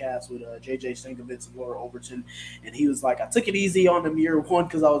the podcast with J.J. Stankovitz and Laura Overton, and he was like, I took it easy on him year 1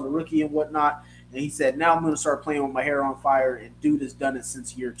 because I was a rookie and whatnot, and he said, now I'm going to start playing with my hair on fire, and dude has done it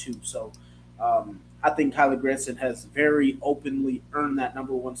since year 2. So I think Kylan Granson has very openly earned that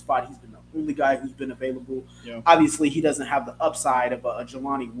number 1 spot. He's been the only guy who's been available. Yeah. Obviously, he doesn't have the upside of a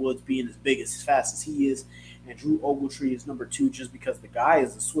Jelani Woods being as big as fast as he is, and Drew Ogletree is number 2 just because the guy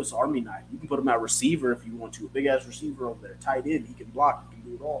is a Swiss Army knife. You can put him at receiver if you want to, a big-ass receiver over there, tight end. He can block, he can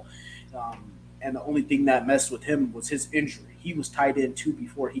do it all. And the only thing that messed with him was his injury. He was tight end 2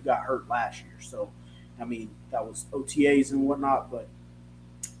 before he got hurt last year. So, I mean, that was OTAs and whatnot, but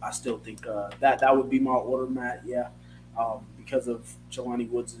I still think that would be my order, Matt, because of Jelani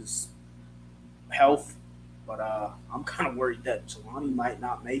Woods' health. But I'm kind of worried that Jelani might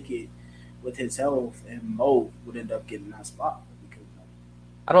not make it with his health, and Mo would end up getting that spot.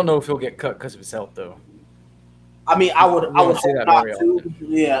 I don't know if he'll get cut because of his health, though. I mean, I would hope not to.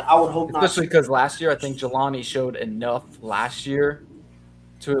 Yeah, I would hope not. Especially because last year, I think Jelani showed enough last year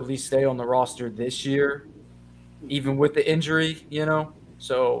to at least stay on the roster this year, even with the injury, you know?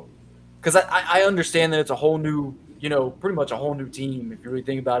 So, because I understand that it's a whole new, you know, pretty much a whole new team if you really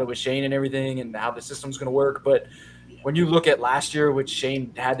think about it with Shane and everything and how the system's going to work. But when you look at last year, which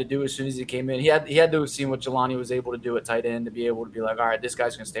Shane had to do as soon as he came in, he had to have seen what Jelani was able to do at tight end to be able to be like, all right, this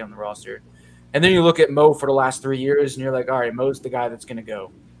guy's going to stay on the roster. And then you look at Mo for the last 3 years, and you're like, all right, Mo's the guy that's going to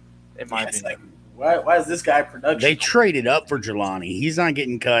go, in my opinion. Like, why is this guy production? They traded up for Jelani. He's not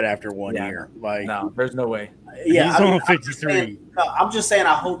getting cut after 1 year. Like, no, there's no way. Yeah, he's on 53. I'm just saying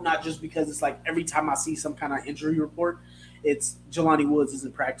I hope not, just because it's like every time I see some kind of injury report, it's Jelani Woods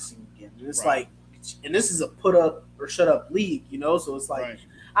isn't practicing again. And it's like, and this is a put up or shut up league, you know? So it's like,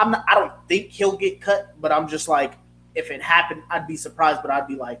 I don't think he'll get cut, but I'm just like, if it happened, I'd be surprised, but I'd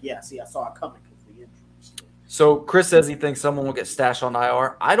be like, yeah, see, I saw it coming because of the injuries. So Chris says he thinks someone will get stashed on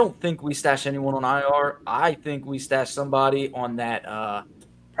IR. I don't think we stash anyone on IR. I think we stash somebody on that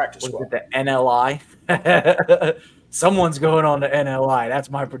practice squad. The NLI. Someone's going on the NLI. That's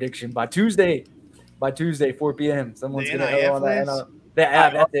my prediction. By Tuesday, 4 p.m., someone's going to go on the NLI.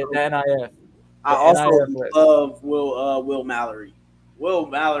 That's it, the NIF. I also love Will Mallory. Will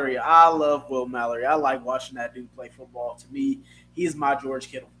Mallory. I love Will Mallory. I like watching that dude play football. To me, he's my George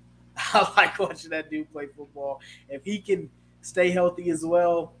Kittle. I like watching that dude play football. If he can stay healthy as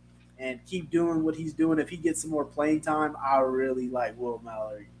well and keep doing what he's doing, if he gets some more playing time, I really like Will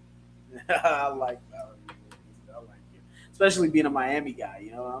Mallory. I like Mallory. I like him, especially being a Miami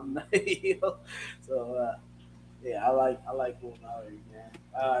guy. So yeah, I like Will Mallory,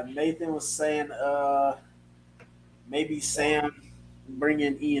 man. Nathan was saying maybe Sam bring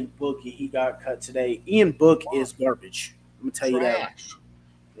in Ian Book and he got cut today. Ian Book is garbage. I'm gonna tell you that.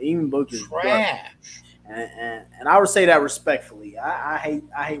 Ian Book is trash. And I would say that respectfully. I hate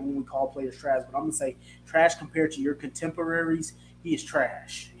when we call players trash, but I'm gonna say trash compared to your contemporaries. He is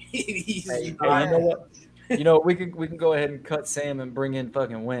trash. Hey, you know what? You know, we can go ahead and cut Sam and bring in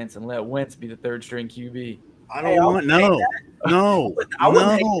fucking Wentz and let Wentz be the third string QB. I don't want no. I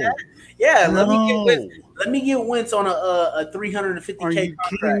wouldn't hate that. Yeah, let me get Wentz on a $350K Are you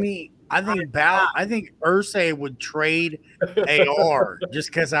contract. kidding me? I think Irsay would trade AR just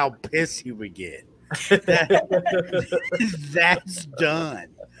because how pissed he would get. That's done.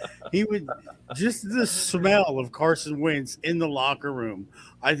 He would just the smell of Carson Wentz in the locker room.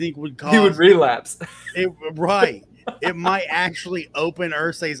 I think would cause He would relapse. Right. It might actually open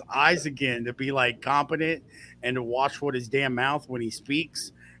Irsay's eyes again to be like competent and to watch what his damn mouth when he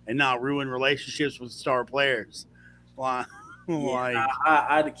speaks and not ruin relationships with star players. I'd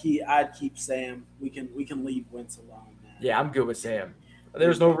keep Sam. We can leave Wentz alone, man. Yeah, I'm good with Sam.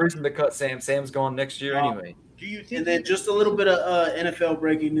 There's no reason to cut Sam. Sam's gone next year anyway. Do you think? And then just a little bit of NFL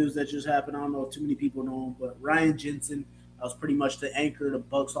breaking news that just happened. I don't know if too many people know him, but Ryan Jensen was pretty much the anchor of the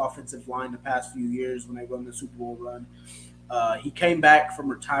Bucs offensive line the past few years when they run the Super Bowl run. He came back from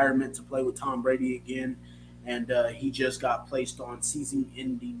retirement to play with Tom Brady again, and he just got placed on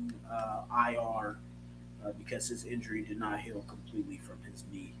season-ending IR because his injury did not heal completely from his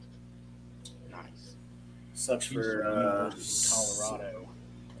knee. Nice. Sucks for Colorado.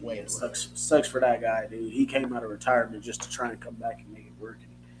 Sucks for that guy, dude. He came out of retirement just to try and come back and make it work,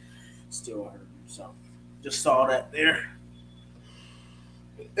 and still hurt him. So, just saw that there.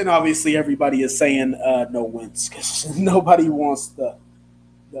 And obviously, everybody is saying no Wentz because nobody wants the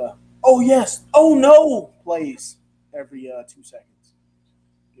oh yes, oh no plays every 2 seconds.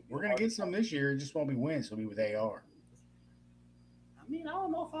 We're gonna get some this year. It just won't be Wentz. It'll be with AR. I mean, I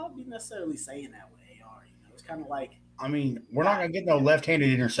don't know if I'll be necessarily saying that with AR. It's kind of like. I mean, we're not gonna get no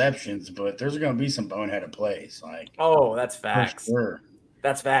left-handed interceptions, but there's gonna be some boneheaded plays. Oh, that's facts. For sure.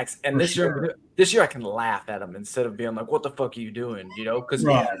 That's facts. And this year I can laugh at him instead of being like, "What the fuck are you doing?"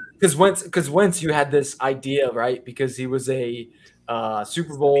 Because Wentz, you had this idea, right? Because he was a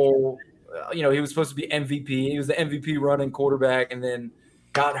Super Bowl. He was supposed to be MVP. He was the MVP running quarterback, and then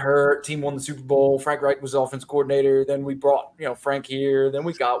got hurt. Team won the Super Bowl. Frank Reich was the offense coordinator. Then we brought Frank here. Then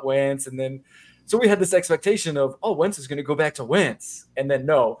we got Wentz, and then so we had this expectation of Wentz is going to go back to Wentz, and then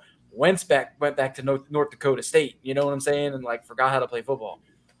no. Wentz went back to North Dakota State, you know what I'm saying? And forgot how to play football.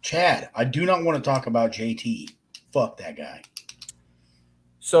 Chad, I do not want to talk about JT. Fuck that guy.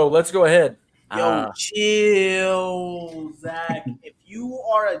 So let's go ahead. Yo, chill, Zach. If you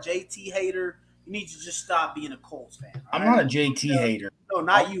are a JT hater, you need to just stop being a Colts fan. I'm not a JT hater. No,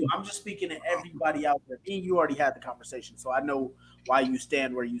 not you. I'm just speaking to everybody out there. Me and you already had the conversation, so I know why you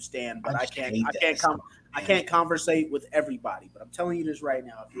stand where you stand. But I can't conversate with everybody. But I'm telling you this right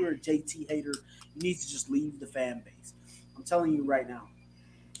now: if you're a JT hater, you need to just leave the fan base. I'm telling you right now.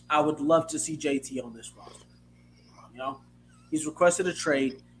 I would love to see JT on this roster. He's requested a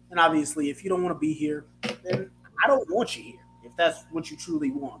trade, and obviously, if you don't want to be here, then I don't want you here. If that's what you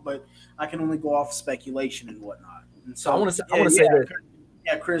truly want, but I can only go off speculation and whatnot. And so I want to say this.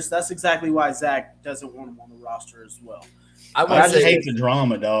 Yeah, Chris, that's exactly why Zach doesn't want him on the roster as well. I just hate the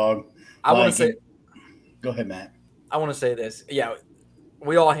drama, dog. I want to say. Go ahead, Matt. I want to say this. Yeah,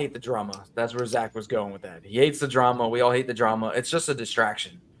 we all hate the drama. That's where Zach was going with that. He hates the drama. We all hate the drama. It's just a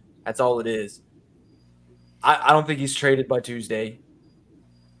distraction. That's all it is. I don't think he's traded by Tuesday.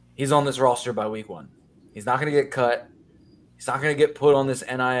 He's on this roster by week 1. He's not going to get cut. He's not going to get put on this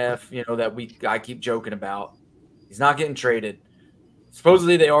NIF, that I keep joking about. He's not getting traded.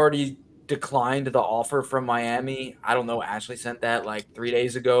 Supposedly they already declined the offer from Miami. I don't know. Ashley sent that 3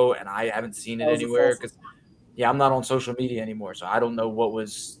 days ago, and I haven't seen it anywhere because, I'm not on social media anymore, so I don't know what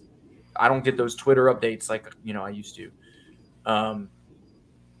was. I don't get those Twitter updates like I used to.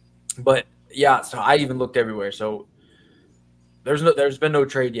 But yeah, so I even looked everywhere. So there's been no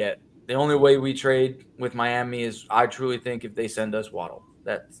trade yet. The only way we trade with Miami is I truly think if they send us Waddle.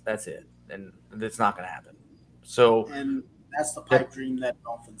 That's it, and it's not going to happen. So and that's the pipe dream that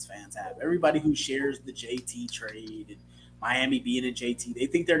Dolphins fans have. Everybody who shares the JT trade and Miami being in JT. They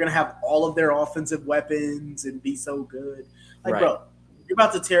think they're going to have all of their offensive weapons and be so good. Like, bro, you're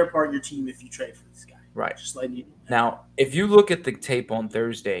about to tear apart your team if you trade for this guy. Right. Just letting you know. Now, if you look at the tape on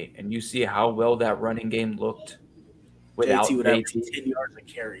Thursday and you see how well that running game looked without JT would have 10 yards of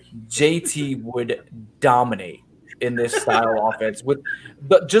carry. JT would dominate in this style offense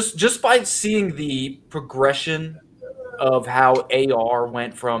but just by seeing the progression of how AR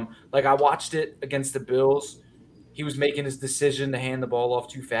went from, like, I watched it against the Bills. He was making his decision to hand the ball off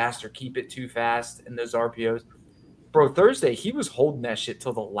too fast or keep it too fast in those RPOs. Bro, Thursday, he was holding that shit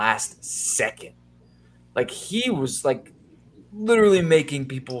till the last second. Like, he was, like, literally making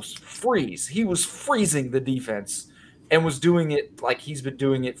people freeze. He was freezing the defense and was doing it like he's been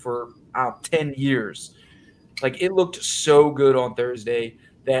doing it for 10 years. Like, it looked so good on Thursday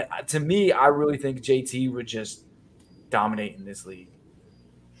that, to me, I really think JT would just dominate in this league.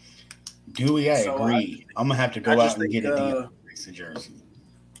 Dewey, I agree. I'm going to have to go out and get a jersey.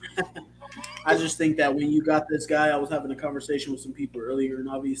 I just think that when you got this guy, I was having a conversation with some people earlier, and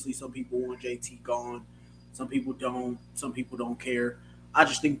obviously some people want JT gone. Some people don't. Some people don't care. I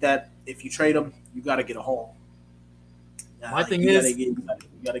just think that if you trade him, you got to get a haul. My thing is, you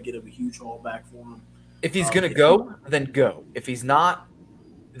got to get him a huge haul back for him. If he's going to go, then go. If he's not,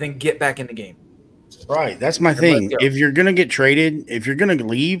 then get back in the game. Right. That's my thing. If you're going to get traded, if you're going to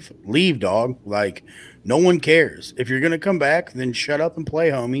leave, dog. Like, no one cares. If you're going to come back, then shut up and play,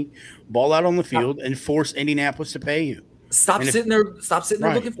 homie. Ball out on the field and force Indianapolis to pay you. Stop sitting there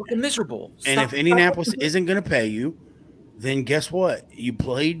looking fucking miserable. If Indianapolis isn't going to pay you, then guess what? You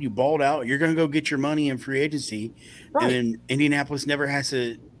played, you balled out. You're going to go get your money in free agency. Right. And then Indianapolis never has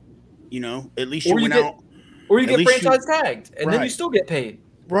to, at least you went out. Or you get franchise tagged, and then you still get paid.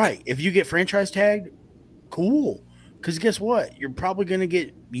 Right. If you get franchise tagged, cool. Because guess what? You're probably going to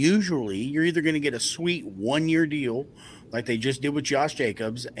get, you're either going to get a sweet 1-year deal like they just did with Josh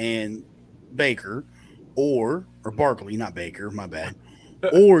Jacobs and Baker, or Barkley, not Baker, my bad.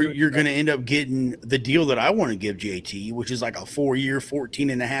 Or you're going to end up getting the deal that I want to give JT, which is like a 4-year,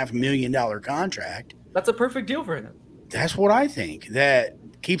 $14.5 million contract. That's a perfect deal for him. That's what I think. That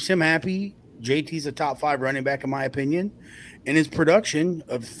keeps him happy. JT's a top 5 running back, in my opinion. And his production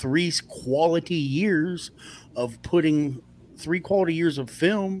of 3 quality years of putting 3 quality years of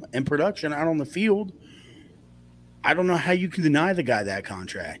film and production out on the field, I don't know how you can deny the guy that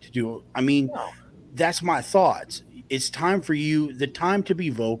contract. That's my thoughts. It's time for you. The time to be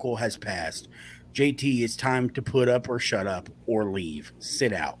vocal has passed. JT, it's time to put up or shut up or leave.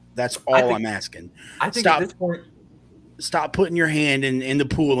 Sit out. That's all I'm asking. I think at this point, stop putting your hand in the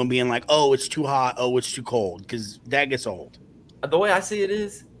pool and being like, oh, it's too hot. Oh, it's too cold. Because that gets old. The way I see it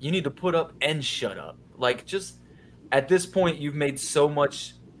is, you need to put up and shut up. Like, just at this point, you've made so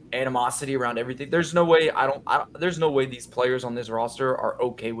much animosity around everything. There's no way there's no way these players on this roster are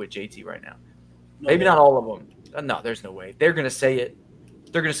okay with JT right now. Maybe not all of them. No, there's no way. They're gonna say it.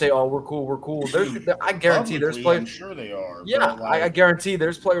 They're gonna say, "Oh, we're cool, we're cool." I guarantee there's players. I'm sure they are. Yeah, I guarantee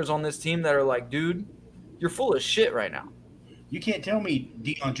there's players on this team that are like, "Dude, you're full of shit right now." You can't tell me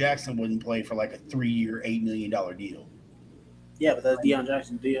Deion Jackson wouldn't play for like a 3-year, $8 million deal. Yeah, but that's Deion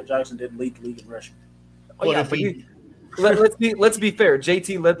Jackson. Deion Jackson didn't lead the league in rushing. Let's be fair.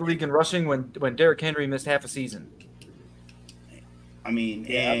 JT led the league in rushing when Derrick Henry missed half a season. But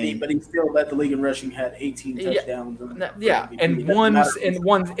he still led the league in rushing. Had 18 touchdowns. In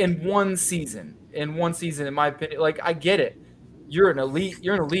one season. In one season, in my opinion, like, I get it. You're an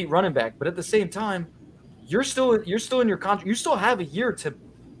elite running back, but at the same time, you're still in your contract. You still have a year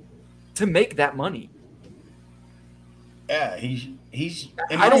to make that money. Yeah, he's.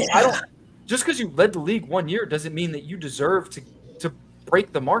 I don't. Just because you led the league 1 year doesn't mean that you deserve to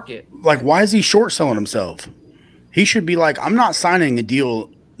break the market. Like, why is he short selling himself? He should be like, I'm not signing a deal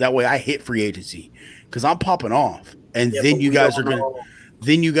that way I hit free agency because I'm popping off, and then you guys are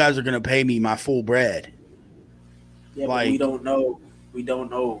gonna pay me my full bread. Yeah, but we don't know. We don't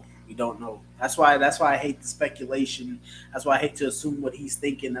know. That's why I hate the speculation. That's why I hate to assume what he's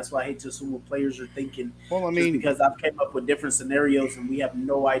thinking. That's why I hate to assume what players are thinking. Well, because I've came up with different scenarios and we have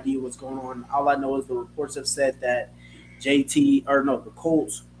no idea what's going on. All I know is the reports have said that the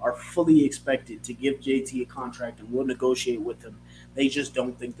Colts are fully expected to give JT a contract and will negotiate with him. They just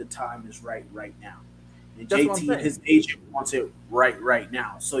don't think the time is right now. And JT, his agent, wants it right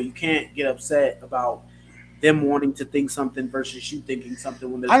now. So you can't get upset about them wanting to think something versus you thinking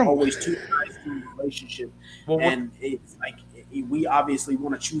something when there's always two sides to the relationship. And it's like we obviously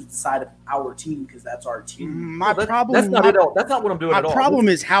want to choose the side of our team because that's our team. That's not what I'm doing at all. My problem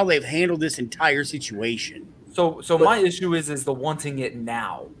is how they've handled this entire situation. So my issue is the wanting it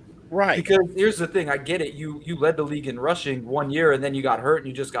now. Right. Because here's the thing, I get it. You led the league in rushing 1 year and then you got hurt and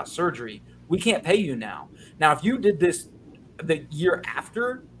you just got surgery. We can't pay you now. Now, if you did this the year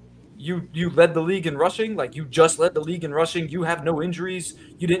after you led the league in rushing, like you just led the league in rushing, you have no injuries,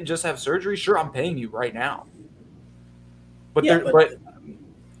 you didn't just have surgery, sure, I'm paying you right now. But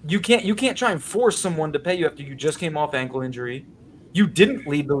you can't try and force someone to pay you after you just came off ankle injury. You didn't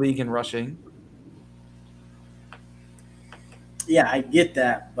lead the league in rushing. Yeah, I get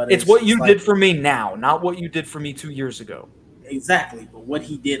that, but It's what you did for me now, not what you did for me 2 years ago. Exactly, but what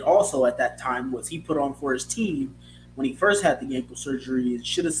he did also at that time was he put on for his team when he first had the ankle surgery. It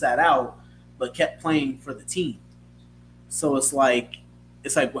should have sat out, but kept playing for the team. So it's like,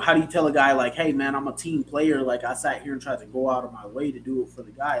 well, how do you tell a guy like, hey man, I'm a team player. Like I sat here and tried to go out of my way to do it for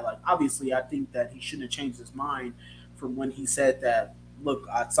the guy. Like obviously, I think that he shouldn't have changed his mind from when he said that. Look,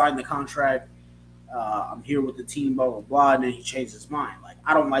 I signed the contract. I'm here with the team, blah, blah, blah, and then he changed his mind. Like,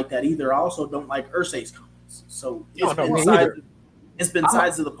 I don't like that either. I also don't like Ursay's comments. So it's been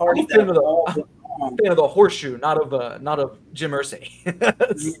sides of the party that have all been wrong. I'm a fan of the horseshoe, not of Jim Irsay.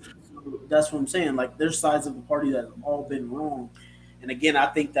 That's what I'm saying. Like, there's sides of the party that have all been wrong. And again, I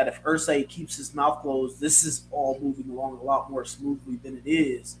think that if Irsay keeps his mouth closed, this is all moving along a lot more smoothly than it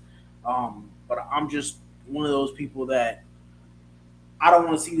is. But I'm just one of those people that I don't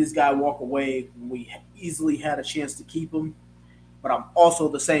want to see this guy walk away when we easily had a chance to keep him. But I'm also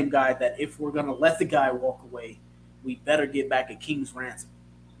the same guy that if we're going to let the guy walk away, we better get back a king's ransom.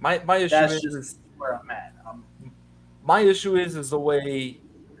 My issue That's is just where I'm at. My issue is the way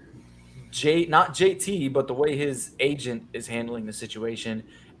not JT, but the way his agent is handling the situation,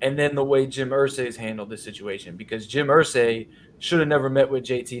 and then the way Jim Irsay has handled the situation. Because Jim Irsay should have never met with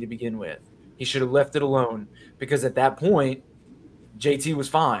JT to begin with. He should have left it alone. Because at that point, JT was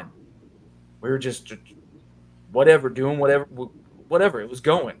fine. We were just doing whatever. It was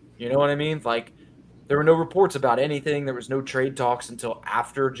going. You know what I mean? Like, there were no reports about anything. There was no trade talks until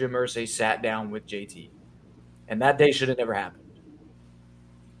after Jim Irsay sat down with JT. And that day should have never happened.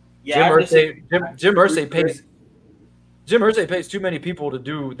 Yeah, Jim Irsay pays too many people to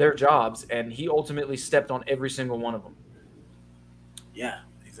do their jobs, and he ultimately stepped on every single one of them. Yeah,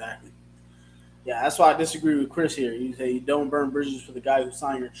 exactly. Yeah, that's why I disagree with Chris here. You say you don't burn bridges for the guy who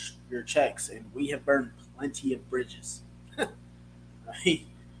signed your checks, and we have burned plenty of bridges. Right?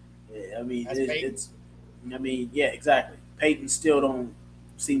 Yeah, I mean, yeah, exactly. Peyton still don't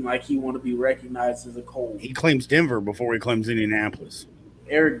seem like he want to be recognized as a Colt. He claims Denver before he claims Indianapolis.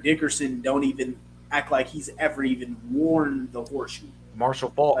 Eric Dickerson don't even act like he's ever even worn the horseshoe.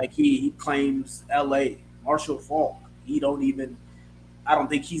 Marshall Faulk. Like he claims L.A. Marshall Faulk. He don't even – I don't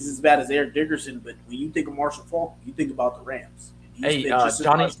think he's as bad as Eric Dickerson, but when you think of Marshall Faulk, you think about the Rams.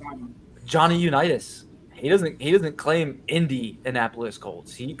 Johnny Unitas. He doesn't claim Indianapolis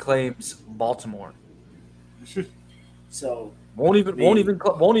Colts. He claims Baltimore. So won't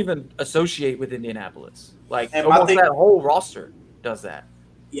even associate with Indianapolis. Like almost that whole roster does that.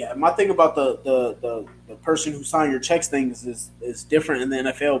 Yeah, my thing about the person who signed your checks things is different in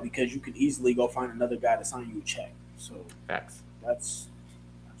the NFL because you could easily go find another guy to sign you a check. So facts. That's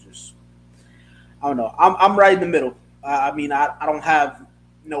just, I don't know. I'm right in the middle. I mean, I don't have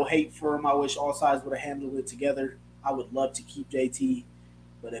no hate for him. I wish all sides would have handled it together. I would love to keep JT,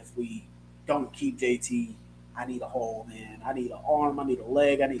 but if we don't keep JT, I need a whole, man. I need an arm. I need a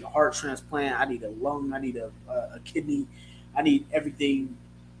leg. I need a heart transplant. I need a lung. I need a kidney. I need everything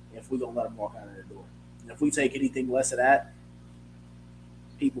if we're going to let him walk out of the door. And if we take anything less of that,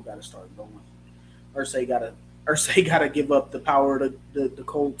 people got to start going. Irsay got to give up the power to the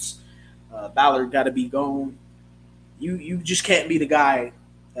Colts. Ballard got to be gone. You just can't be the guy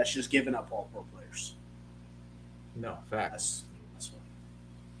that's just giving up all pro players. No, facts. That's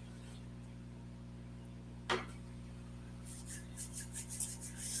what.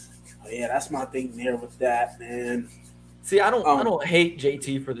 Yeah, that's my thing there with that, man. See, I don't hate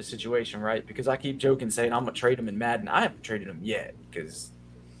JT for the situation, right? Because I keep joking saying I'm gonna trade him in Madden. I haven't traded him yet because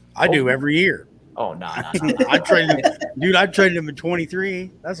I do every year. Oh no! I traded him, dude. I traded him in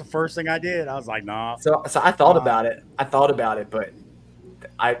 23. That's the first thing I did. I was like, nah. So I thought about it. But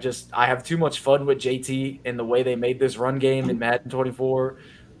I have too much fun with JT and the way they made this run game in Madden 24.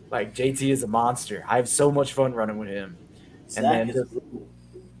 Like JT is a monster. I have so much fun running with him. And then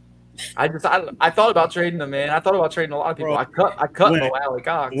I thought about trading him, man. I thought about trading a lot of people. Bro, I cut Mo Alley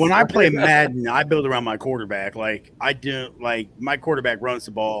Cox. When I play Madden, I build around my quarterback. Like my quarterback runs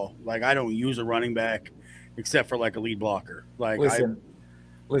the ball. Like I don't use a running back except for like a lead blocker. Like listen.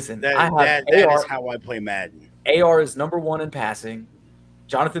 That is how I play Madden. AR is number 1 in passing.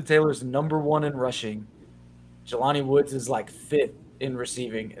 Jonathan Taylor is number 1 in rushing. Jelani Woods is like 5th in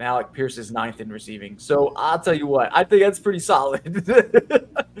receiving, and Alec Pierce is 9th in receiving. So I'll tell you what, I think that's pretty solid.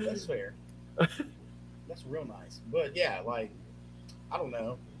 That's fair. That's real nice. But yeah, like, I don't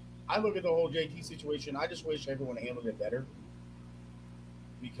know. I look at the whole JT situation. I just wish everyone handled it better.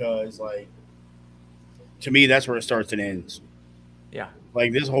 Because, like, to me, that's where it starts and ends. Yeah.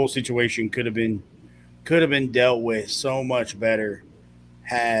 Like, this whole situation could have been dealt with so much better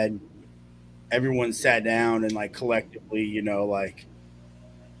had everyone sat down and, like, collectively, you know, like,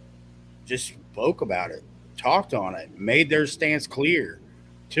 just spoke about it, talked on it, made their stance clear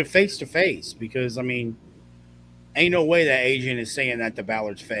to face. Because, I mean, ain't no way that agent is saying that to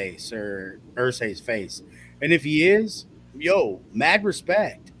Ballard's face or Irsay's face. And if he is, mad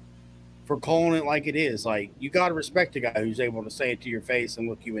respect for calling it like it is. Like, you got to respect a guy who's able to say it to your face and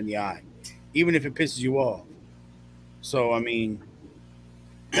look you in the eye, even if it pisses you off. So, I mean,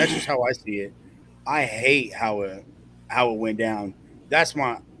 that's just how I see it. I hate how it went down. That's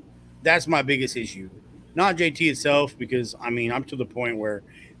my biggest issue. Not JT itself, because, I mean, I'm to the point where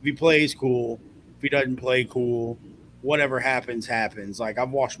if he plays, cool. If he doesn't play, cool. Whatever happens, happens. Like,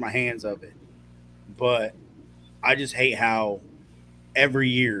 I've washed my hands of it. But I just hate how every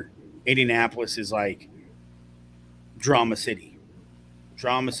year Indianapolis is like drama city.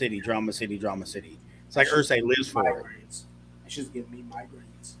 Drama city, drama city, drama city. It's like Irsay lives for it. It's just giving me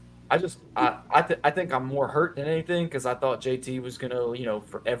migraines. I think I'm more hurt than anything because I thought JT was going to,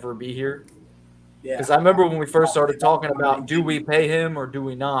 forever be here. Yeah. Because I remember when we first started talking about, do we pay him or do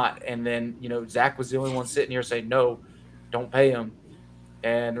we not? And then, Zach was the only one sitting here saying, no, don't pay him.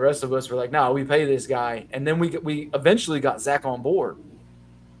 And the rest of us were like, no, we pay this guy. And then we eventually got Zach on board.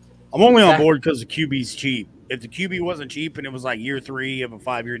 I'm only on board because the QB's cheap. If the QB wasn't cheap and it was like year 3 of a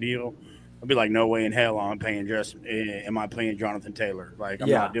 5-year deal, I'd be like, no way in hell am I paying Jonathan Taylor? Like, I'm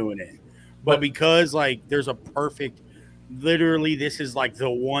not doing it. But because, like, there's a perfect – literally, this is like the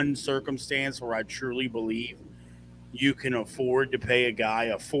one circumstance where I truly believe you can afford to pay a guy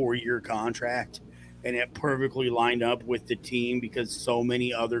a 4-year contract, and it perfectly lined up with the team because so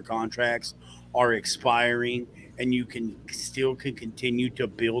many other contracts are expiring, and you can continue to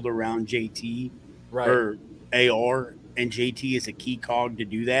build around JT or AR, and JT is a key cog to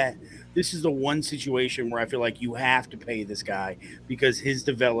do that. This is the one situation where I feel like you have to pay this guy because his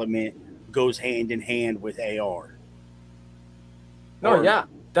development goes hand in hand with AR. No, yeah,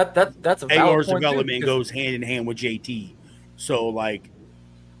 that's a valid AR's point development too, goes hand in hand with JT. So, like,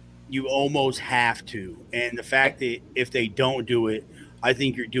 you almost have to. And the fact that if they don't do it, I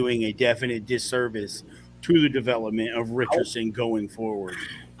think you're doing a definite disservice to the development of Richardson going forward.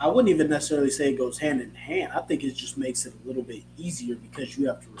 I wouldn't even necessarily say it goes hand in hand. I think it just makes it a little bit easier because you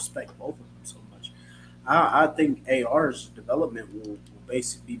have to respect both of them so much. I think AR's development will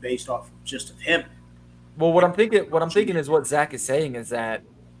basically be based off of just of him. Well, what I'm thinking is what Zach is saying is that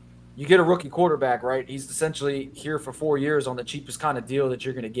you get a rookie quarterback, right? He's essentially here for 4 years on the cheapest kind of deal that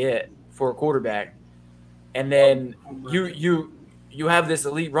you're going to get for a quarterback, and then you have this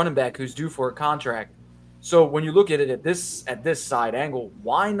elite running back who's due for a contract. So when you look at it at this side angle,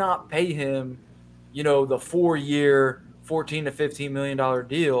 why not pay him, the 4-year, $14 to $15 million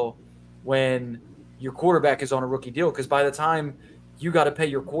deal when your quarterback is on a rookie deal? Because by the time you got to pay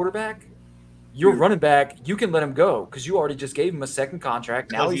your quarterback, your running back, you can let him go because you already just gave him a second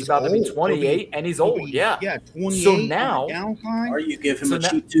contract. Now he's about to be 28 and he's old. Yeah. 28. So now, or you give him a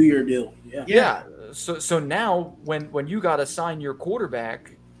cheap 2-year deal. Yeah. So now when you got to sign your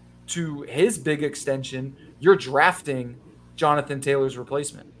quarterback to his big extension, you're drafting Jonathan Taylor's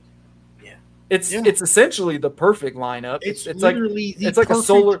replacement. Yeah. It's essentially the perfect lineup. It's like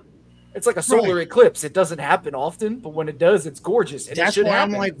a solar eclipse. It doesn't happen often, but when it does, it's gorgeous. And that's it should why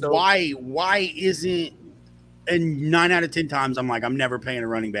happen. I'm like, why isn't? And 9 out of 10 times, I'm like, I'm never paying a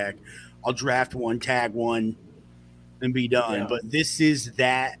running back. I'll draft one, tag one, and be done. Yeah. But this is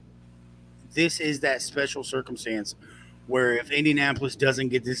that special circumstance where if Indianapolis doesn't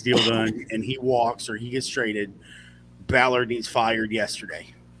get this deal done and he walks or he gets traded, Ballard needs fired yesterday.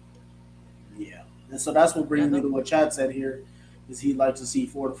 Yeah, and so that's what brings me to what Chad said here. Is he'd like to see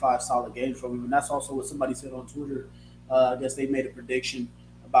 4 to 5 solid games from him. And that's also what somebody said on Twitter. I guess they made a prediction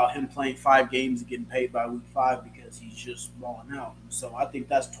about him playing 5 games and getting paid by week 5 because he's just balling out. So I think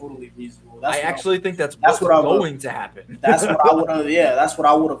that's totally reasonable. I actually think that's what's going to happen. That's what I would that's what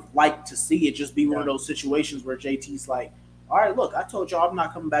I would have liked to see. It just be one of those situations where JT's like, all right, look, I told y'all I'm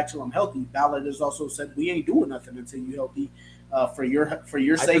not coming back till I'm healthy. Ballard has also said we ain't doing nothing until you're healthy for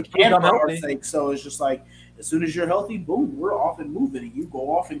your sake and for our sake. So it's just like, as soon as you're healthy, boom, we're off and moving. And you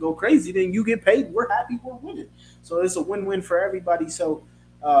go off and go crazy, then you get paid. We're happy, we're winning. So it's a win-win for everybody. So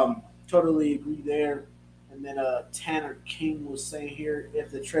totally agree there. And then Tanner King was saying here,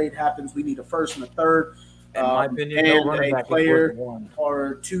 if the trade happens, we need a first and a third. In my opinion, no and running a back is player worth one.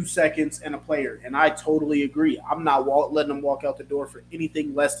 or 2 seconds and a player. And I totally agree. I'm not letting him walk out the door for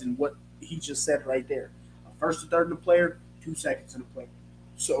anything less than what he just said right there. A first, a third, and a player, 2 seconds and a player.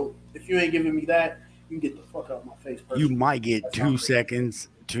 So if you ain't giving me that, you can get the fuck out of my face. You might get That's 2 seconds,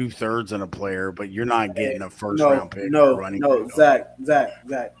 2/3 and a player, but you're not getting a first no, round pick. No, running no, back. Zach.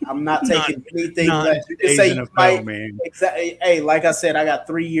 I'm not taking anything not less. You can today's say you NFL, might, man. exactly. Hey, like I said, I got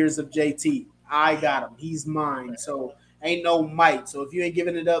 3 years of JT. I got him. He's mine. So ain't no might. So if you ain't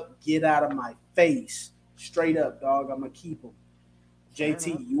giving it up, get out of my face. Straight up, dog. I'm gonna keep him.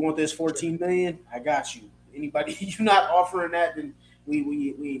 JT, you want this $14 million? I got you. Anybody you're not offering that, then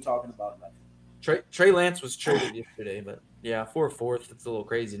we ain't talking about nothing. Trey Lance was traded yesterday, but yeah, for a fourth, that's a little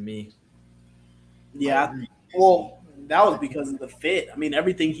crazy to me. Yeah, well, that was because of the fit. I mean,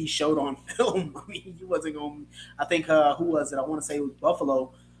 everything he showed on film. I mean, he wasn't going. I think who was it? I want to say it was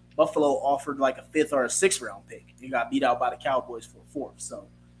Buffalo. Buffalo offered like a 5th or a 6th round pick. He got beat out by the Cowboys for a 4th. So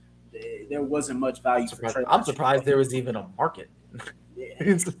there wasn't much value for Trey. I'm surprised there was even a market.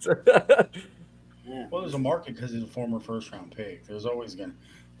 Yeah. Well, there's a market because he's a former first round pick. There's always gonna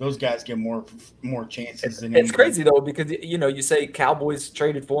those guys get more chances than It's crazy though because you say Cowboys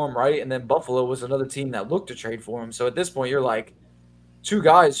traded for him, right? And then Buffalo was another team that looked to trade for him. So at this point, you're like two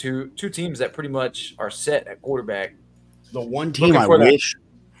teams that pretty much are set at quarterback. The one team I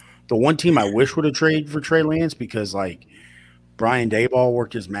wish would have traded for Trey Lance because like Brian Daboll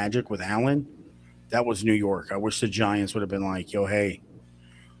worked his magic with Allen. That was New York. I wish the Giants would have been like, yo, hey,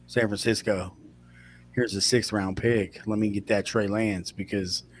 San Francisco, here's a 6th round pick. Let me get that Trey Lance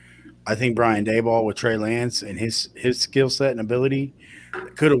because I think Brian Daboll with Trey Lance and his skill set and ability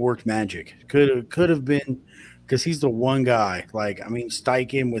could have worked magic. Could have been because he's the one guy. Like, I mean,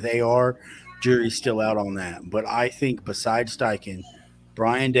 Steichen with AR, jury's still out on that. But I think besides Steichen,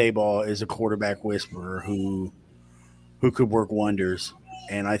 Brian Daboll is a quarterback whisperer who could work wonders.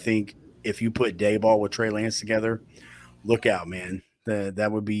 And I think if you put Daboll with Trey Lance together, look out, man.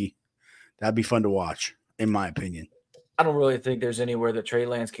 That'd be fun to watch, in my opinion. I don't really think there's anywhere that Trey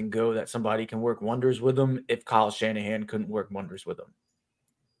Lance can go that somebody can work wonders with him if Kyle Shanahan couldn't work wonders with him.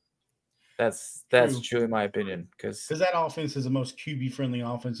 That's truly my opinion because that offense is the most QB friendly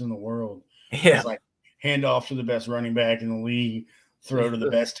offense in the world. Yeah, it's like hand off to the best running back in the league, throw to the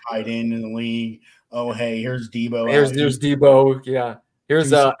best tight end in the league. Oh, hey, here's Debo. Here's Debo. Yeah,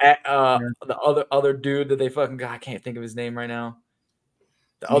 here's the other dude that they fucking got. I can't think of his name right now.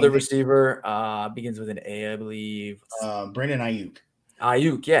 The other receiver begins with an A, I believe. Brandon Ayuk.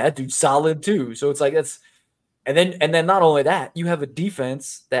 Ayuk, yeah, that dude's solid too. So it's like and then not only that, you have a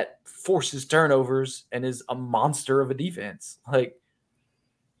defense that forces turnovers and is a monster of a defense. Like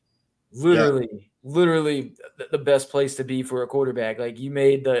literally the best place to be for a quarterback. Like you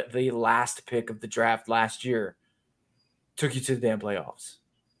made the last pick of the draft last year, took you to the damn playoffs.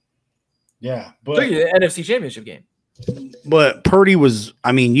 Yeah, but took you to the NFC Championship game. But Purdy was,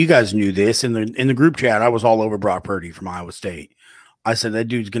 I mean, you guys knew this in the group chat. I was all over Brock Purdy from Iowa State. I said that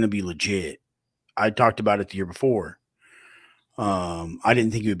dude's going to be legit. I talked about it the year before. I didn't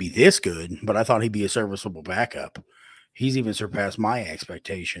think he would be this good, but I thought he'd be a serviceable backup. He's even surpassed my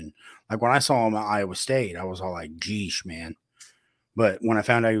expectation. Like when I saw him at Iowa State, I was all like, geesh, man. But when I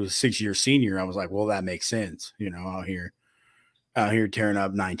found out he was a 6-year senior, I was like, well, that makes sense. Out here tearing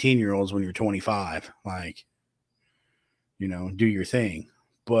up 19-year-olds when you're 25. Like, do your thing.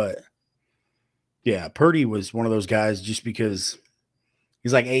 But yeah, Purdy was one of those guys just because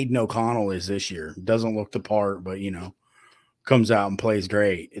he's like Aiden O'Connell is this year. Doesn't look the part, but comes out and plays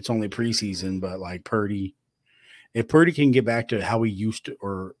great. It's only preseason, but like Purdy, if Purdy can get back to how he used to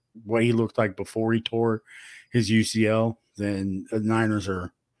or what he looked like before he tore his UCL, then the Niners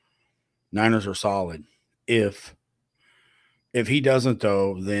are solid. If he doesn't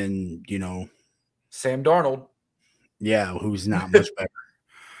though, then Sam Darnold. Yeah, who's not much better.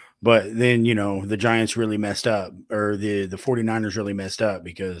 But then, the Giants really messed up, or the 49ers really messed up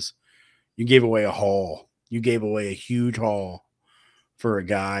because you gave away a haul. You gave away a huge haul for a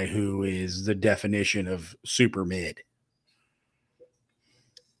guy who is the definition of super mid.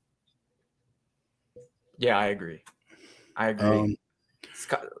 Yeah, I agree. To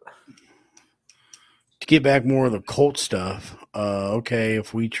get back more of the Colt stuff, okay,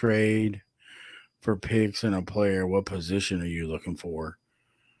 if we trade for picks and a player, what position are you looking for?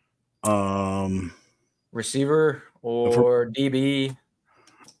 Receiver or DB?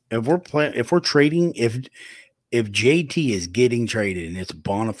 If we're trading, if JT is getting traded and it's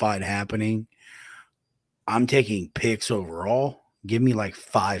bona fide happening, I'm taking picks overall. Give me like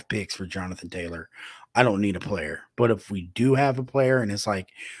 5 picks for Jonathan Taylor. I don't need a player. But if we do have a player and it's like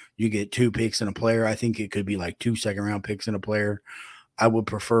you get 2 picks and a player, I think it could be like 2 second-round picks and a player. I would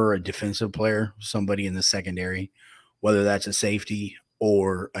prefer a defensive player, somebody in the secondary, whether that's a safety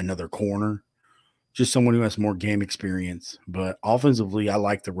or another corner, just someone who has more game experience. But offensively, I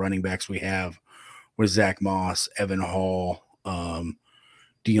like the running backs we have with Zach Moss, Evan Hall,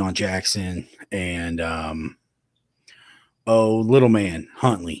 Deion Jackson, and little man,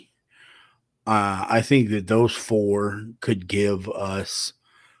 Huntley. I think that those 4 could give us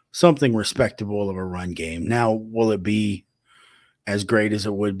something respectable of a run game. Now, will it be as great as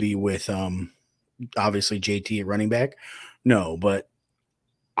it would be with obviously JT at running back? No, but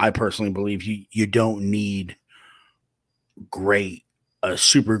I personally believe you don't need a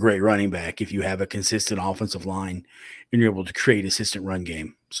super great running back if you have a consistent offensive line and you're able to create a consistent run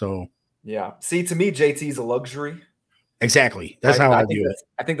game. So yeah. See, to me, JT's a luxury. Exactly. That's how I view it.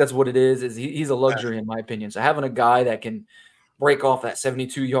 I think that's what it is he's a luxury in my opinion. So having a guy that can break off that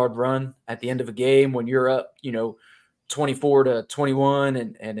 72-yard run at the end of a game when you're up,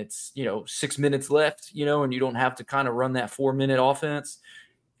 24-21 and it's, 6 minutes left, and you don't have to kind of run that 4-minute offense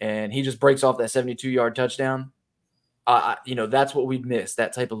and he just breaks off that 72-yard touchdown. That's what we'd miss,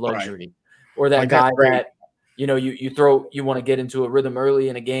 that type of luxury. Right. Or that guy that, you want to get into a rhythm early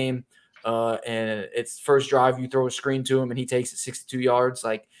in a game. And it's first drive, you throw a screen to him and he takes it 62 yards,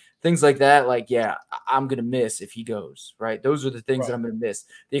 like things like that. Like, yeah, I'm going to miss if he goes, right. Those are the things that I'm going to miss.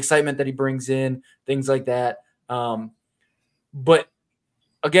 The excitement that he brings in, things like that. But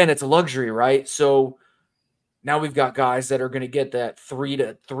again, it's a luxury, right? So now we've got guys that are going to get that 3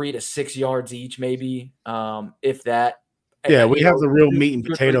 to 6 yards each, maybe, if that. Yeah, we have the real meat and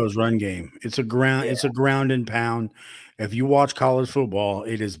potatoes run game. It's a ground and pound. If you watch college football,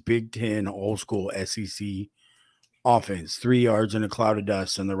 it is Big Ten, old school SEC offense, 3 yards in a cloud of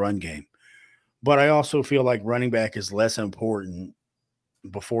dust in the run game. But I also feel like running back is less important.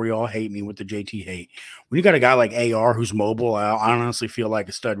 Before y'all hate me with the JT hate, when you got a guy like AR who's mobile, I honestly feel like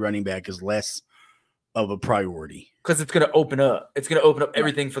a stud running back is less of a priority because it's going to open up. It's going to open up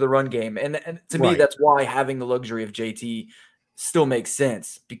everything for the run game, and to me, that's why having the luxury of JT still makes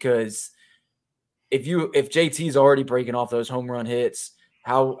sense because if JT's already breaking off those home run hits,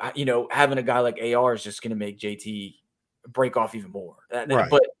 how having a guy like AR is just going to make JT break off even more.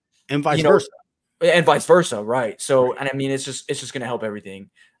 Right. But and vice versa. And vice versa, right? So, and I mean, it's just going to help everything.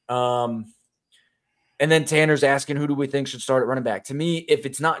 And then Tanner's asking, who do we think should start at running back? To me, if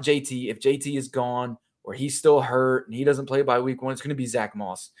it's not JT, if JT is gone or he's still hurt and he doesn't play by week 1, it's going to be Zach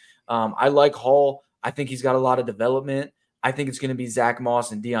Moss. I like Hall. I think he's got a lot of development. I think it's going to be Zach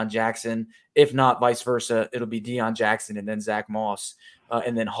Moss and Deion Jackson. If not, vice versa, it'll be Deion Jackson and then Zach Moss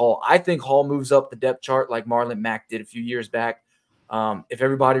and then Hall. I think Hall moves up the depth chart like Marlon Mack did a few years back. If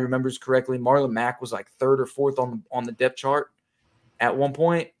everybody remembers correctly, Marlon Mack was like 3rd or 4th on the depth chart at one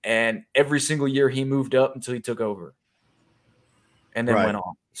point, and every single year he moved up until he took over and then went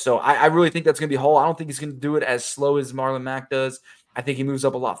on. So I really think that's going to be Hall. I don't think he's going to do it as slow as Marlon Mack does. I think he moves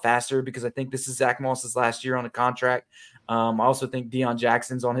up a lot faster because I think this is Zach Moss's last year on a contract. I also think Deion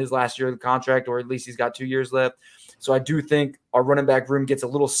Jackson's on his last year of the contract, or at least he's got 2 years left. So I do think our running back room gets a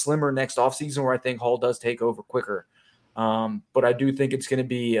little slimmer next offseason where I think Hall does take over quicker. But I do think it's going to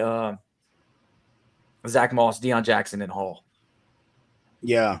be Zach Moss, Deion Jackson, and Hall.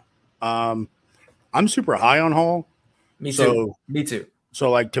 Yeah. I'm super high on Hall. Me too. So,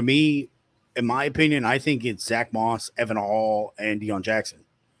 like, to me, in my opinion, I think it's Zach Moss, Evan Hall, and Deion Jackson.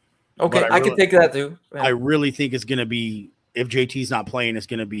 Okay, I can take that too. I really think it's going to be, if JT's not playing, it's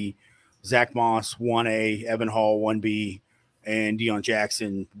going to be Zach Moss, 1A, Evan Hall, 1B, and Deion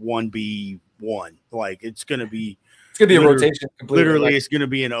Jackson, 1B, 1. Like, it's going to be a rotation completely. Literally, it's going to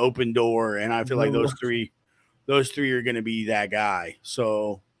be an open door, and I feel like those three are going to be that guy.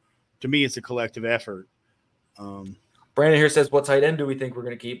 So, to me, it's a collective effort. Brandon here says, what tight end do we think we're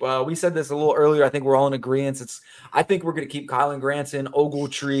going to keep? We said this a little earlier. I think we're all in agreement. I think we're going to keep Kylan Granson,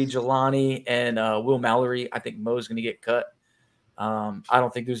 Ogletree, Jelani, and Will Mallory. I think Mo's going to get cut. I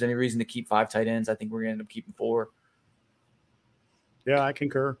don't think there's any reason to keep 5 tight ends. I think we're going to end up keeping 4. Yeah, I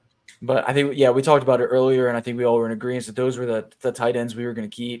concur. But I think, we talked about it earlier, and I think we all were in agreement that those were the tight ends we were going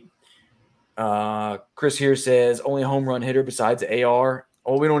to keep. Chris here says, only home run hitter besides AR.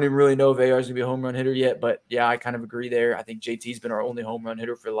 Oh, we don't even really know if AR is going to be a home run hitter yet, but yeah, I kind of agree there. I think JT's been our only home run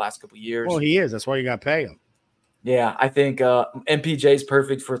hitter for the last couple of years. Well, he is. That's why you got to pay him. Yeah, I think MPJ is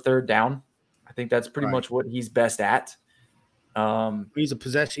perfect for third down. I think that's pretty much what he's best at. He's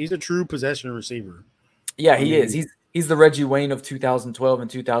a true possession receiver. Yeah, he is. He's the Reggie Wayne of 2012 and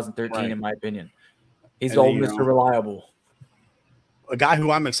 2013, in my opinion. He's all Mr. Reliable. a guy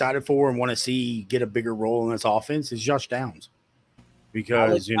who I'm excited for and want to see get a bigger role in this offense is Josh Downs.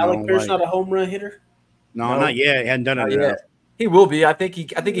 Because, Alec Pierce not a home run hitter? No, not yet. He hadn't done it enough. He will be. I think he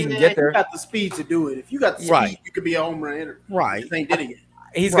can get there. You got the speed to do it. If you got the speed, you could be a home run hitter. Right. If ain't did it yet.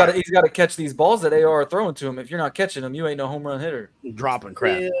 He's got to catch these balls that AR are throwing to him. If you're not catching them, you ain't no home run hitter. Dropping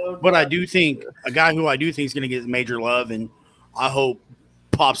crap. But I do think a guy who I do think is going to get major love and I hope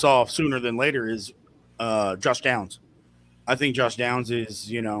pops off sooner than later is Josh Downs. I think Josh Downs is,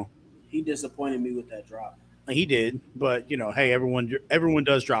 he disappointed me with that drop. He did, but hey, everyone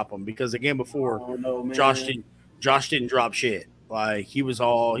does drop him because again before Josh didn't drop shit. Like he was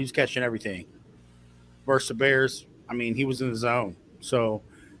catching everything. Versus the Bears, I mean, he was in the zone. So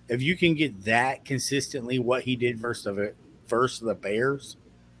if you can get that consistently what he did versus the Bears,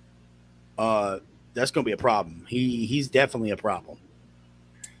 that's going to be a problem. He's definitely a problem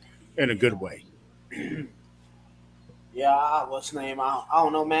in a good way. Yeah, what's the name? I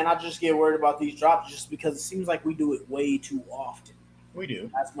don't know, man. I just get worried about these drops just because it seems like we do it way too often. We do.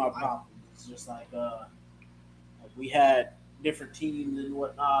 That's my problem. It's just like we had different teams and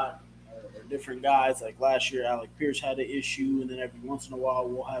whatnot, or different guys. Like last year, Alec Pierce had an issue, and then every once in a while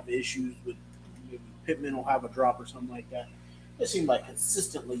we'll have issues with maybe Pittman will have a drop or something like that. It seems like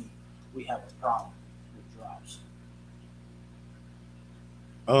consistently we have a problem with drops.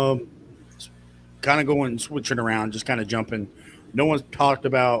 Kind of switching around, just kind of jumping. No one's talked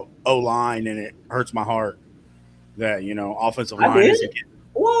about O-line, and it hurts my heart that, offensive line isn't getting.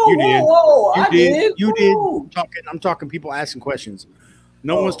 Whoa! You did. I'm talking people asking questions.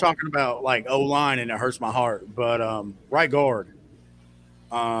 No one's talking about like O-line, and it hurts my heart. But right guard.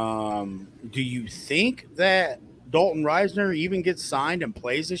 Do you think that Dalton Reisner even gets signed and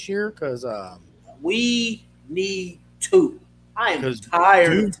plays this year? Because we need to. I am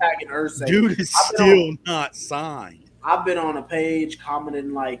tired of tagging Irsay. Dude is still not signed. I've been on a page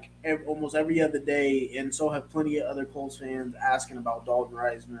commenting like almost every other day, and so have plenty of other Colts fans asking about Dalton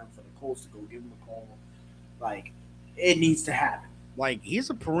Reisner for the Colts to go give him a call. Like, it needs to happen. Like, he's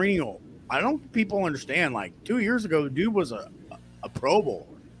a perennial. I don't think people understand. Like, 2 years ago, the dude was a Pro Bowl.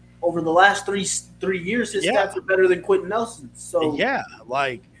 Over the last three years, his stats are better than Quentin Nelson's. So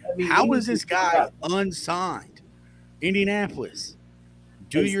how is this guy unsigned? Indianapolis,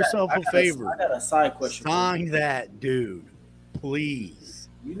 do yourself a favor. I got a side question. Sign that dude, please.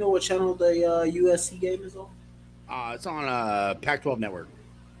 You know what channel the USC game is on? It's on Pac-12 network.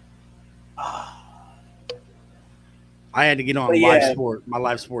 I had to get on my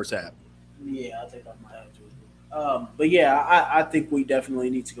live sports app. Yeah, I think I might have to. But yeah, I think we definitely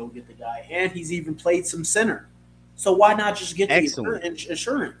need to go get the guy, and he's even played some center. So why not just get the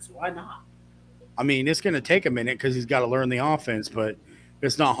insurance? Why not? I mean, it's going to take a minute because he's got to learn the offense, but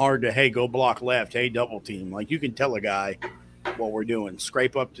it's not hard to, hey, go block left, hey, double team. Like, you can tell a guy what we're doing.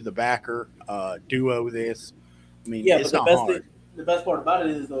 Scrape up to the backer, duo this. I mean, it's not hard. The best part about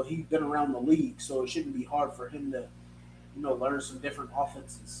it is, though, he's been around the league, so it shouldn't be hard for him to, learn some different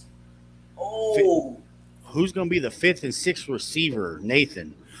offenses. Oh. Who's going to be the 5th and 6th receiver,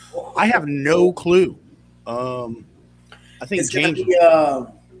 Nathan? I have no clue. I think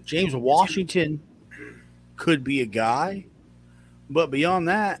James Washington could be a guy, but beyond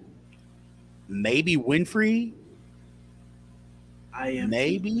that, maybe Winfrey.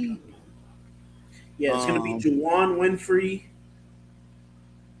 Maybe. Yeah, it's going to be Juwan Winfrey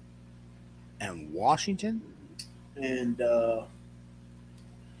and Washington. And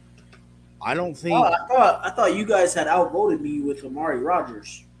I don't think. I thought you guys had outvoted me with Amari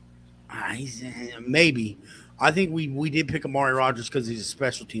Rodgers. Maybe. I think we did pick Amari Rodgers because he's a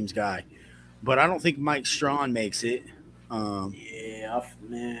special teams guy, but I don't think Mike Strawn makes it. That's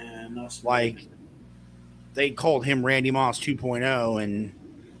like they called him Randy Moss 2.0, and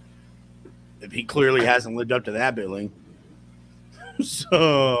he clearly hasn't lived up to that billing.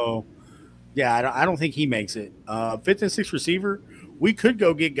 So, yeah, I don't think he makes it. 5th and 6th receiver, we could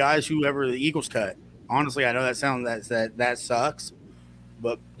go get guys whoever the Eagles cut. Honestly, I know that sucks.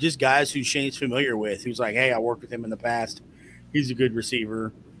 But just guys who Shane's familiar with, who's like, hey, I worked with him in the past. He's a good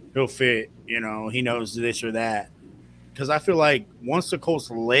receiver. He'll fit, he knows this or that. Because I feel like once the Colts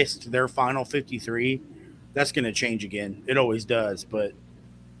list their final 53, that's going to change again. It always does. But,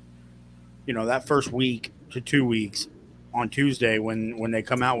 that first week to 2 weeks on Tuesday when they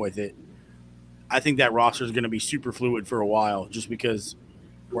come out with it, I think that roster is going to be super fluid for a while just because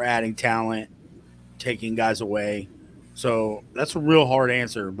we're adding talent, taking guys away. So that's a real hard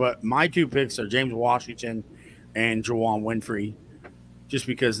answer. But my 2 picks are James Washington and Juwan Winfrey, just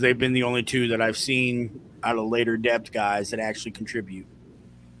because they've been the only 2 that I've seen out of later depth guys that actually contribute.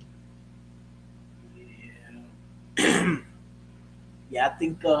 Yeah. Yeah, I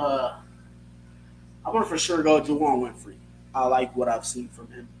think I'm gonna for sure go Juwan Winfrey. I like what I've seen from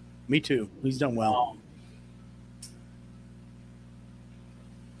him. Me too. He's done well.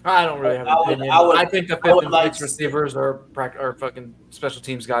 I don't really have an opinion. I think the fifth and sixth receivers are fucking special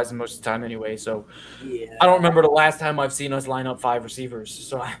teams guys most of the time anyway. So yeah, I don't remember the last time I've seen us line up 5 receivers.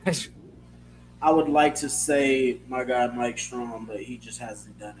 So I would like to say my guy Mike Strong, but he just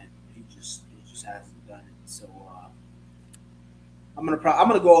hasn't done it. He just hasn't done it. So I'm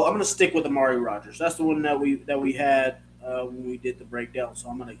gonna stick with Amari Rogers. That's the one that we had when we did the breakdown. So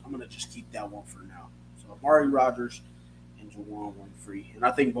I'm gonna just keep that one for now. So Amari Rogers and Juwan Winfrey, and I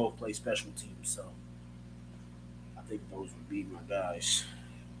think both play special teams. So I think those would be my guys.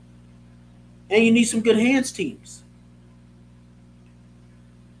 And you need some good hands teams.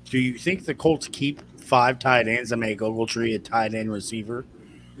 Do you think the Colts keep 5 tight ends and make Ogletree a tight end receiver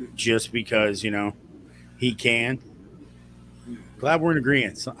just because, he can? Glad we're in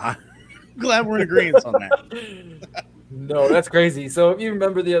agreement. Glad we're in agreement on that. No, that's crazy. So if you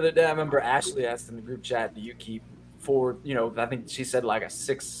remember the other day, I remember Ashley asked in the group chat, do you keep 4, I think she said like a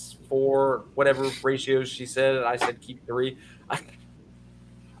 6-4, whatever ratios she said. And I said keep 3.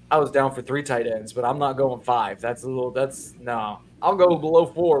 I was down for 3 tight ends, but I'm not going 5. No. I'll go below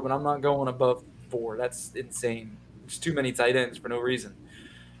 4, but I'm not going above 4. That's insane. There's too many tight ends for no reason.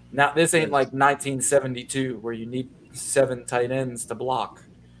 Now, this ain't like 1972 where you need 7 tight ends to block.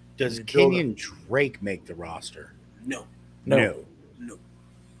 Does Kenyon Drake make the roster? No.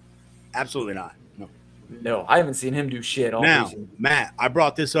 Absolutely not. No, I haven't seen him do shit all season. Matt, I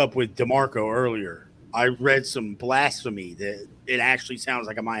brought this up with DeMarco earlier. I read some blasphemy that it actually sounds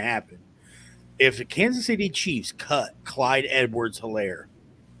like it might happen. If the Kansas City Chiefs cut Clyde Edwards-Helaire,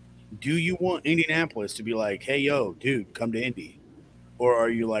 do you want Indianapolis to be like, hey, yo, dude, come to Indy? Or are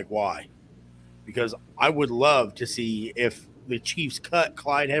you like, why? Because I would love to see if the Chiefs cut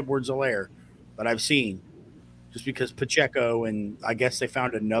Clyde Edwards-Helaire that I've seen, just because Pacheco and I guess they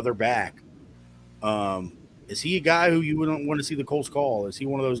found another back. Is he a guy who you wouldn't want to see the Colts call? Is he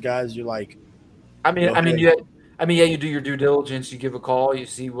one of those guys you're like? You do your due diligence. You give a call. You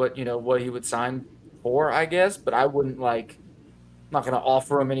see what he would sign for, I guess. But I wouldn't I'm not going to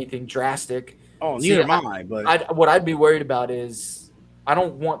offer him anything drastic. Oh, neither am I. But what I'd be worried about is I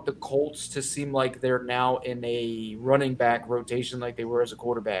don't want the Colts to seem like they're now in a running back rotation like they were as a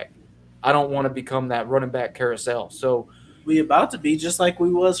quarterback. I don't want to become that running back carousel. So we about to be just like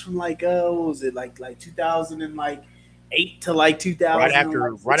we was from what was it like 2008 to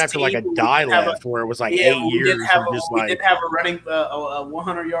 2000. Right after like a die left where it was like 8 years. We didn't have a running a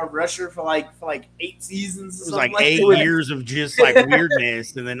 100-yard rusher for like 8 seasons. It was like 8 years of just like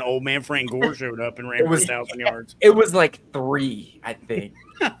weirdness, and then old man Frank Gore showed up and ran for 1,000 yards. It was like 3, I think.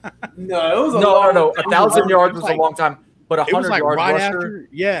 No, it was no. 1,000 yards was a long time, but 100-yard rusher.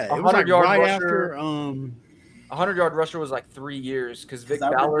 It was like right after. 100-yard rusher was like 3 years because Vic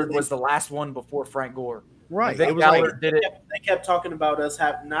Ballard was the last one before Frank Gore. Right. Vic Ballard did it. They kept talking about us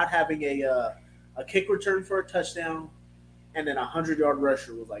not having a kick return for a touchdown, and then a 100-yard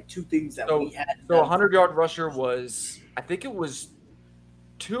rusher was like 2 things that we had. So a 100-yard rusher was, I think it was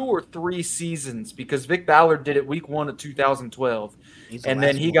 2 or 3 seasons because Vic Ballard did it week 1 of 2012, and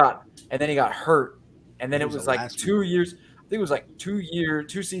then he got hurt, and then it was like 2 years. I think it was like 2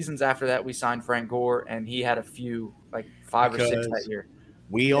 seasons after that we signed Frank Gore, and he had a few like 5 or 6 that year.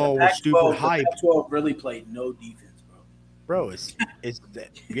 We all were stupid hype. Pac-12 really played no defense, bro. Bro,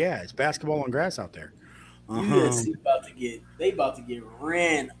 it's basketball on grass out there. USC about to get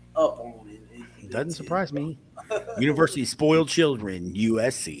ran up on it. It doesn't surprise me. University spoiled children,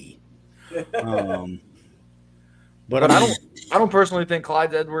 USC. But I don't personally think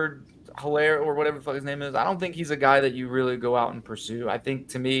Clyde Edwards-Helaire or whatever the fuck his name is. I don't think he's a guy that you really go out and pursue. I think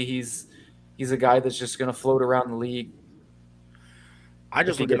to me he's a guy that's just going to float around the league. I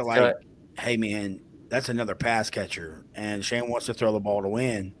just look at it like, hey, man, that's another pass catcher, and Shane wants to throw the ball to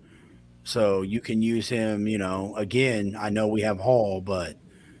win. So you can use him, again, I know we have Hall, but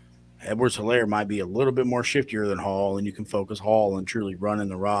Edwards-Helaire might be a little bit more shiftier than Hall, and you can focus Hall on truly running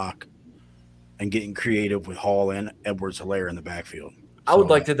the rock and getting creative with Hall and Edwards-Helaire in the backfield. I would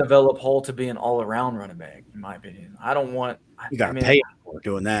like to develop Hall to be an all-around running back, in my opinion. I don't want – You got to pay him for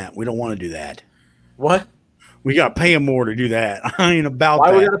doing that. We don't want to do that. What? We got to pay him more to do that. I ain't about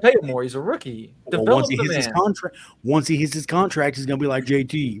that. Why we got to pay him more? He's a rookie. Once he hits his contract, he's going to be like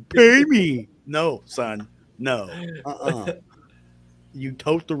JT. Pay me. No, son. No. You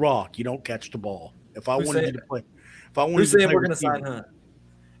tote the rock. You don't catch the ball. If I wanted you to play. Who's saying we're going to sign Hunt?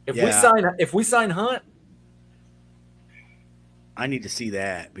 If we sign Hunt. I need to see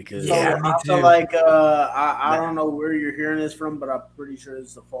that because So Yeah, me I feel too. like I don't know where you're hearing this from, but I'm pretty sure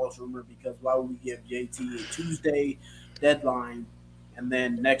it's a false rumor because why would we give JT a Tuesday deadline and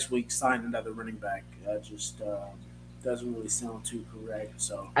then next week sign another running back? That just doesn't really sound too correct.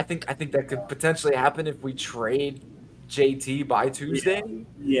 So I think that could potentially happen if we trade JT by Tuesday.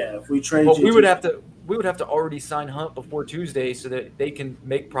 yeah, if we trade But JT, we would have to already sign Hunt before Tuesday so that they can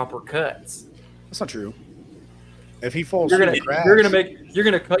make proper cuts. that's not true. If he falls You're through gonna the cracks, you're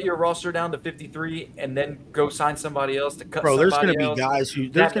gonna cut your roster down to 53 and then go sign somebody else to cut bro, there's somebody going to be else. guys who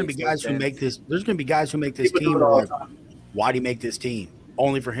That makes no make sense. this. There's going to be guys who make this people do team. it all Like, the time. why'd he make this team?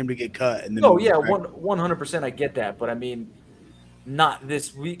 Only for him to get cut and then. Oh move yeah, back. 100%. I get that, but I mean, not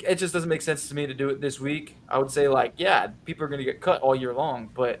this week. It just doesn't make sense to me to do it this week. I would say like, yeah, people are gonna get cut all year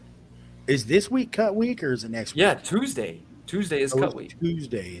long, but Is this week cut week or is it next week? yeah, Tuesday is Oh, cut it's week.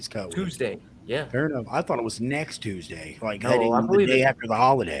 Tuesday is cut week. Tuesday, yeah. Fair enough. I thought it was next Tuesday, like No, heading I the believe day it. after the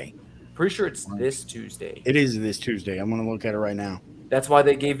holiday. Pretty sure it's this Tuesday. It is this Tuesday. I'm going to look at it right now. That's why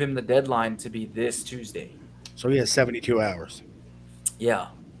they gave him the deadline to be this Tuesday. So he has 72 hours. Yeah.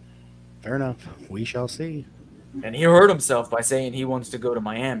 Fair enough. We shall see. And he hurt himself by saying he wants to go to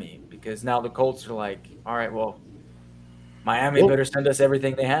Miami because now the Colts are like, all right, well, Miami Well- better send us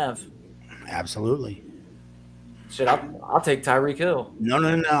everything they have. Absolutely. Shit, I'll take Tyreek Hill.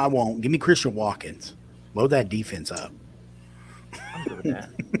 No, I won't. Give me Christian Watkins. Load that defense up. I'm good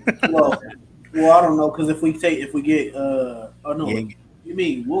with that. Well, I don't know because if we get oh no, Yeah. you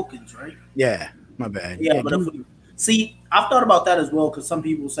mean Wilkins, right? Yeah, my bad. Yeah, but if we see, I've thought about that as well because some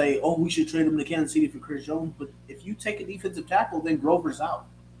people say, "Oh, we should trade him to Kansas City for Chris Jones." But if you take a defensive tackle, then Grover's out.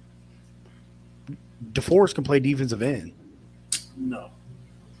 DeForest can play defensive end. No.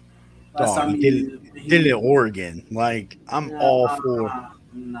 Dog, he did it at Oregon. Like, I'm all for.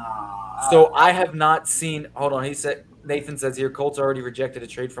 Nah. So I have not seen. Hold on, Nathan says here Colts already rejected a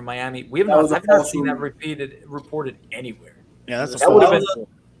trade from Miami. We have That was a I've not false seen that rumor. reported anywhere. Yeah, that's a That would false.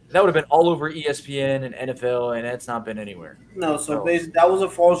 have been all over ESPN and NFL, and it's not been anywhere. No, so No. basically, that was a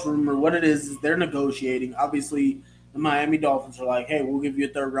false rumor. What it is they're negotiating. Obviously, the Miami Dolphins are like, "Hey, we'll give you a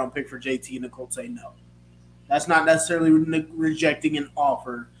third-round pick for JT," and the Colts say no. That's not necessarily rejecting an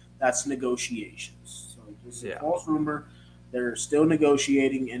offer. That's negotiations. So this is a false rumor. They're still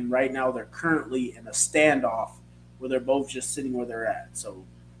negotiating, and right now they're currently in a standoff where they're both just sitting where they're at. So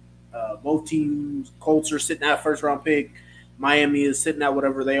both teams, Colts are sitting at first-round pick. Miami is sitting at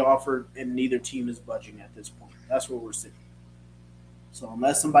whatever they offered, and neither team is budging at this point. That's where we're sitting. So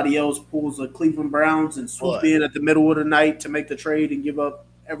unless somebody else pulls the Cleveland Browns and swoop in at the middle of the night to make the trade and give up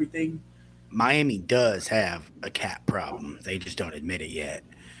everything. Miami does have a cap problem. They just don't admit it yet.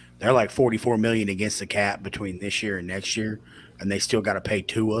 They're like $44 million against the cap between this year and next year, and they still got to pay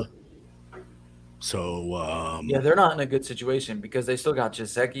Tua. So Yeah, they're not in a good situation because they still got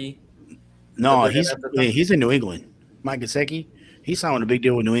Gesicki. no, But he's in New England. Mike Gesicki, he's signed a big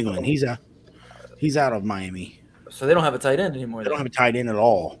deal with New England. He's out of Miami. So they don't have a tight end anymore. They don't have a tight end at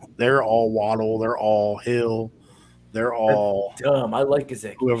all. They're all Waddle. They're all Hill. They're all dumb. I like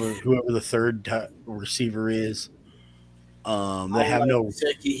Gesicki. whoever the third receiver is. They have no.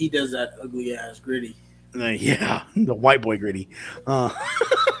 He does that ugly ass gritty. Yeah, the white boy gritty.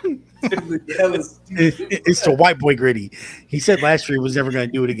 It's It's the white boy gritty. He said last year he was never going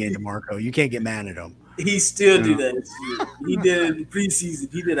to do it again, DeMarco. You can't get mad at him. He still do that shit. He did it in the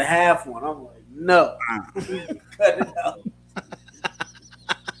preseason. He did a half one. I'm like, no. Cut it out.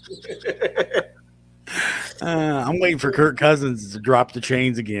 I'm waiting for Kirk Cousins to drop the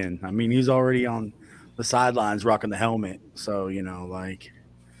chains again. I mean, he's already on the sidelines rocking the helmet. So,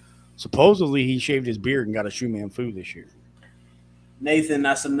 supposedly he shaved his beard and got a shoe man foo this year. Nathan,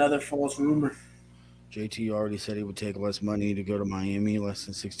 that's another false rumor. JT already said he would take less money to go to Miami, less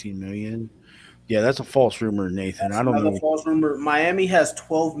than $16 million. Yeah, that's a false rumor, Nathan. That's I don't another know. false rumor. Miami has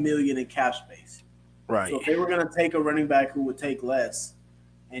 $12 million in cap space. Right. So if they were going to take a running back who would take less,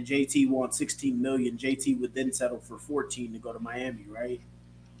 and JT wants $16 million, JT would then settle for $14 to go to Miami, right?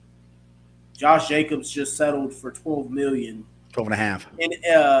 Josh Jacobs just settled for $12 million. 12.5. And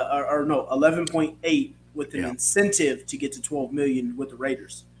 11.8 with an incentive to get to $12 million with the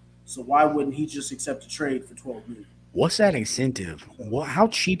Raiders. So why wouldn't he just accept a trade for $12 million? What's that incentive? How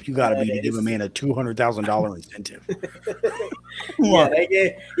cheap you got to be to give a man a $200,000 incentive?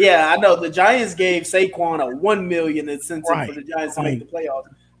 I know. The Giants gave Saquon a $1 million incentive for the Giants to make the playoffs.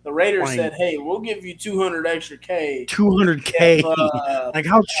 The Raiders said, "Hey, we'll give you $200 extra K." $200K. Like,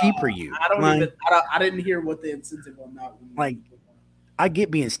 how cheap are you? I didn't hear what the incentive on that one. Like, I get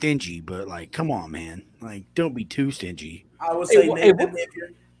being stingy, but like, come on, man. Like, don't be too stingy. I would say,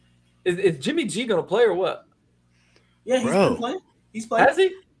 is Jimmy G gonna play or what? Yeah, he's been playing. He's played. Has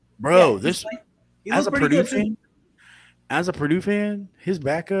he? Bro, Yeah, this he as looked a pretty Purdue good, too. fan, his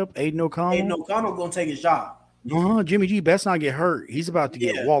backup, Aiden O'Connell. Aiden O'Connell gonna take his job. No, Jimmy G best not get hurt. He's about to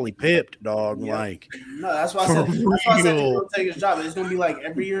get Yeah. Wally pipped, dog. Yep. Like, No, that's why I for said. That's why I said he's real. gonna take his job. It's gonna be like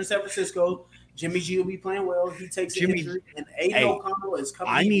every year in San Francisco. Jimmy G will be playing well. He takes an injury, and Aiden O'Connell is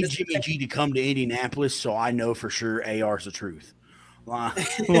coming. I need Jimmy G to come to Indianapolis so I know for sure AR's the truth. Like,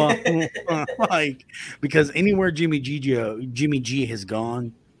 because anywhere Jimmy G has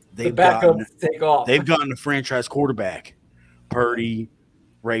gone, The backups take off. They've gotten a franchise quarterback. Purdy,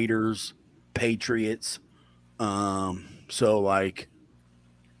 Raiders, Patriots. So like,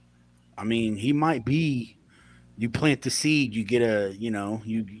 I mean, he might be. You plant the seed, you get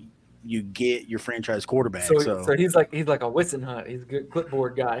you get your franchise quarterback. So he's like a Whisenhunt. He's a good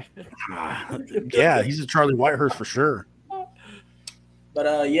clipboard guy. Yeah, he's a Charlie Whitehurst for sure.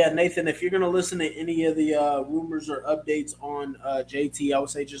 But yeah, Nathan, if you're gonna listen to any of the rumors or updates on JT, I would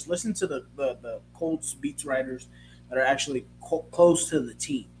say just listen to the Colts beats writers that are actually close to the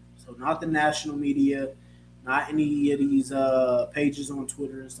team. So not the national media, not any of these pages on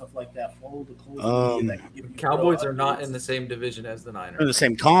Twitter and stuff like that. Follow the Colts media. That can give you Cowboys are not in the same division as the Niners. They're in the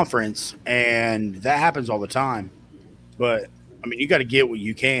same conference, and that happens all the time. But I mean, you got to get what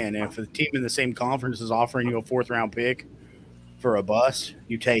you can. And if a team in the same conference is offering you a 4th-round pick for a bust,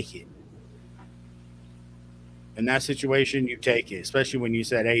 you take it. In that situation, you take it, especially when you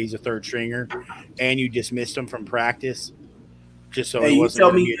said, hey, he's a 3rd stringer, and you dismissed him from practice just so he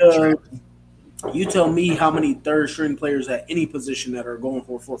wasn't going to get you tell me how many 3rd-string players at any position that are going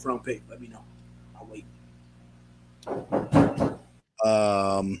for a 4th-round pick. Let me know. I'll wait.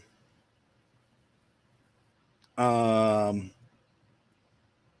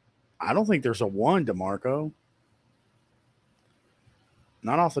 I don't think there's a 1, DeMarco.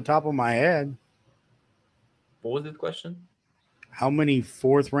 Not off the top of my head. What was the question? How many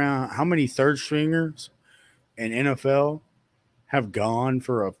 3rd stringers in NFL have gone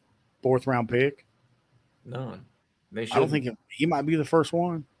for a 4th-round pick? None. I don't think he might be the first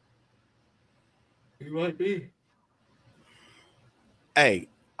one. He might be. Hey,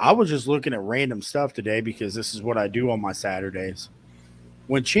 I was just looking at random stuff today because this is what I do on my Saturdays.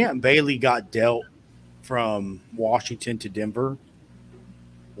 When Champ Bailey got dealt from Washington to Denver,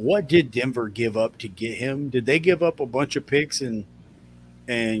 what did Denver give up to get him? Did they give up a bunch of picks and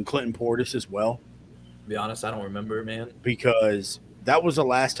Clinton Portis as well? To be honest, I don't remember, man. Because that was the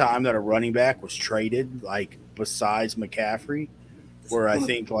last time that a running back was traded, like besides McCaffrey, where I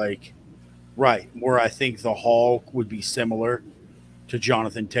think the haul would be similar to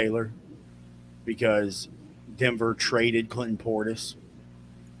Jonathan Taylor, because Denver traded Clinton Portis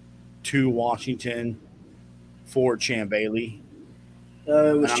to Washington for Champ Bailey.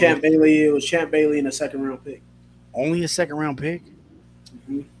 It was Champ Bailey. It was Champ Bailey in a 2nd-round pick. Only a 2nd-round pick?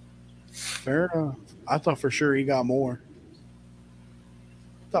 Mm-hmm. Fair enough. I thought for sure he got more.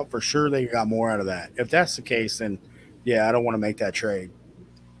 I thought for sure they got more out of that. If that's the case, then yeah, I don't want to make that trade.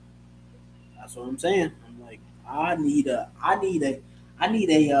 That's what I'm saying. I'm like, I need a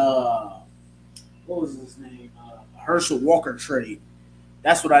what was his name? Herschel Walker trade.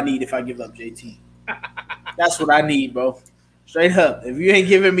 That's what I need if I give up JT. That's what I need, bro. Straight up. If you ain't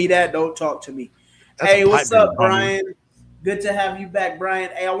giving me that, don't talk to me. Hey, what's up, Brian? Good to have you back, Brian.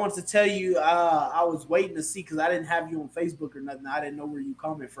 Hey, I wanted to tell you, I was waiting to see because I didn't have you on Facebook or nothing. I didn't know where you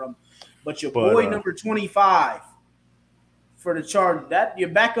coming from. But your boy number 25 for the Chargers, your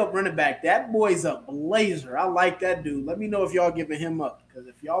backup running back, that boy's a blazer. I like that dude. Let me know if y'all giving him up, because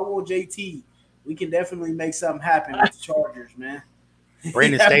if y'all want JT, we can definitely make something happen with the Chargers, man.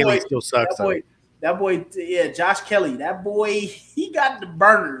 Brandon Staley still sucks. That boy, yeah, Josh Kelly. That boy, he got the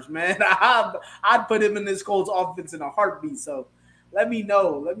burners, man. I'd put him in this Colts offense in a heartbeat. So let me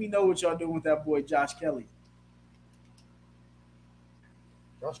know. Let me know what y'all doing with that boy, Josh Kelly.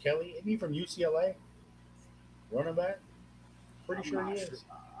 Josh Kelly, isn't he from UCLA? Running back? Pretty sure he is.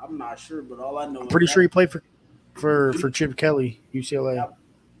 I'm not sure, but all I know I'm pretty sure he played for Chip Kelly, UCLA.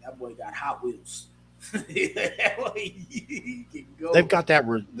 That boy got Hot Wheels. They've got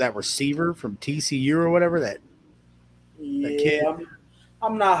that receiver from TCU or whatever. That kid.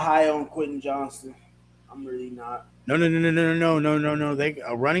 I'm not high on Quentin Johnston. I'm really not. No. They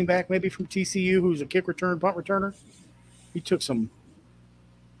a running back maybe from TCU who's a kick return, punt returner. He took some.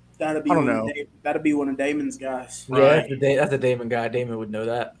 That'd be one of Damon's guys. Right. Yeah, that's a Damon guy. Damon would know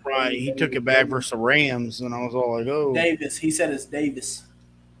that. Right. He took it back versus the Rams, and I was all like, "Oh, Davis." He said it's Davis.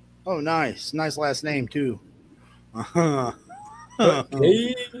 Oh, nice last name too.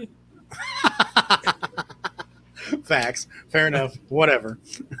 Okay. Facts. Fair enough. Whatever.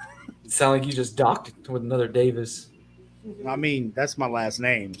 It sound like you just docked with another Davis. I mean, that's my last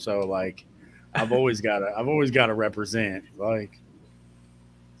name, so like, I've always gotta represent. Like,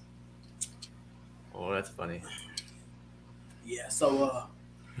 Oh, that's funny. Yeah. So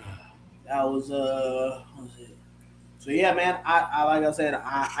that was what was it? So yeah, man. I like I said,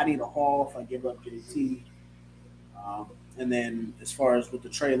 I need a haul if I give up JT. And then as far as with the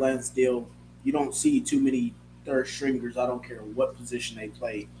Trey Lance deal, you don't see too many third stringers. I don't care what position they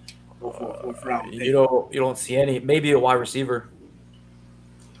play. Go for a fourth round pick. You don't see any. Maybe a wide receiver.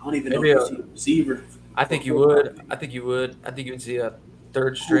 I don't even maybe know if you see a receiver. I think you would. I think you would see a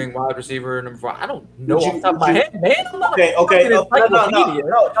third string wide receiver number 4. I don't know off the top of my head, man. I'm not Okay. an No, encyclopedia.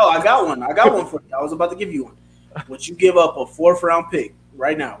 I got one. I got one for you. I was about to give you one. Would you give up a fourth round pick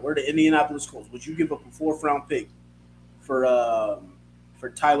right now? We're the Indianapolis Colts. Would you give up a fourth round pick for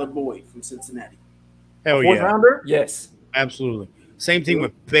Tyler Boyd from Cincinnati? hell Fourth yeah, rounder? Yes. absolutely. Same thing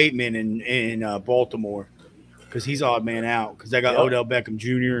with Bateman in Baltimore, because he's odd man out. Because they got Yep. Odell Beckham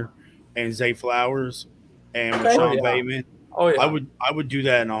Jr. and Zay Flowers and Okay. Sean Yeah. Bateman. Oh yeah. I would do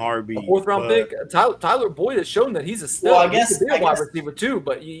that in a heartbeat. A fourth round but- pick. Tyler Boyd has shown that he's a stud. Well, I He guess- could be a I wide guess- receiver too,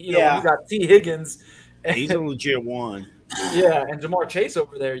 but you know Yeah. when you got T. Higgins. He's a legit one. Yeah, and Jamar Chase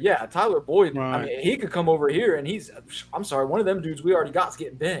over there. Yeah, Tyler Boyd. I Right. mean, he could come over here, and I'm sorry, one of them dudes we already got's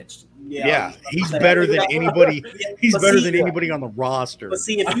getting benched. Yeah, he's better than anybody. He's But better see- than anybody on the roster. But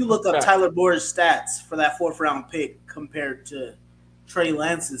see, if you look up Tyler Boyd's stats for that fourth round pick compared to Trey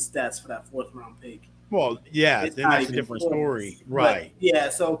Lance's stats for that fourth round pick, Well, yeah, it's then not that's a even different close. story, But, right? yeah,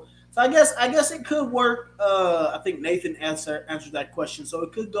 so I guess it could work. I think Nathan answered that question, so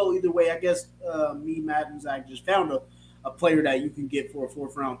it could go either way. I guess me, Matt, and Zach just found a player that you can get for a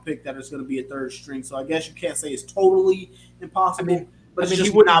fourth round pick that is going to be a third string. So I guess you can't say it's totally impossible, but it's he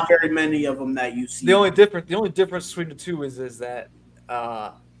just wouldn't- not very many of them that you see. The only difference between the two is that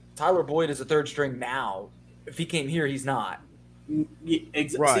Tyler Boyd is a third string now. If he came here, he's not.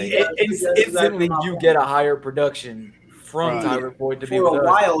 Right. Instantly, you get a higher production from Right. Tyler Boyd to be For with a us.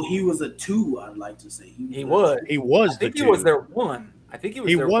 while, he was a 2, I'd like to say. He was. He was I think the he was two. their 1. I think he was.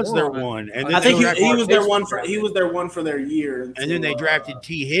 He their was their one. one, and I then think they he drafted- was their one for their year. and then they drafted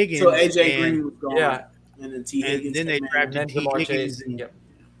T. Higgins. So AJ and Green was gone. Yeah. And then T. And Higgins. then they came in. drafted And then T. Jamar Higgins, Chase. and Yep.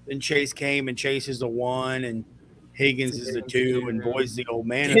 then Chase came, and Chase is the 1, and Higgins is the 2, and Boyd's the old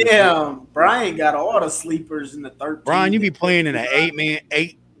man. Damn, Brian got all the sleepers in the 13. Brian, you be playing in an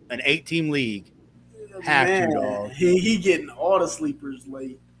 8-team league. Have to, Man, dog. He getting all the sleepers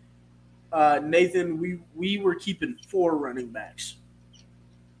late. Nathan, we were keeping 4 running backs.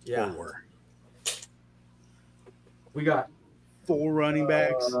 Yeah. 4. We got 4 running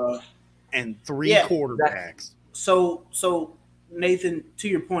backs and 3 yeah, quarterbacks. So Nathan, to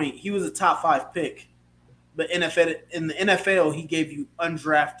your point, he was a top 5 pick, but in the NFL, he gave you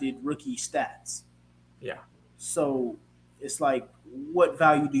undrafted rookie stats. Yeah. So it's like, what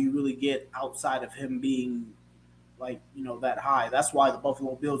value do you really get outside of him being that high? That's why the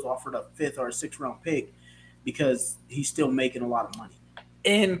Buffalo Bills offered a 5th or a 6th round pick, because he's still making a lot of money.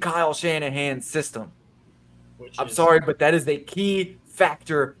 in Kyle Shanahan's system. I'm sorry, but that is a key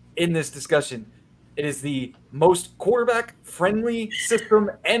factor in this discussion. It is the most quarterback-friendly system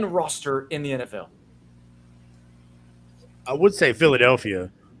and roster in the NFL. I would say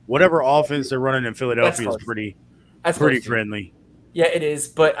Philadelphia. Whatever offense they're running in Philadelphia is close. pretty That's close to it. friendly. Yeah, it is.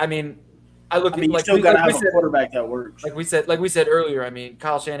 But I mean, You still got to have a quarterback that works. Like we said earlier. I mean,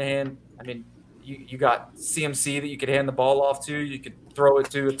 Kyle Shanahan. I mean, you got CMC that you could hand the ball off to. You could throw it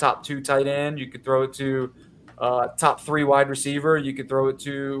to a top 2 tight end. You could throw it to top 3 wide receiver. You could throw it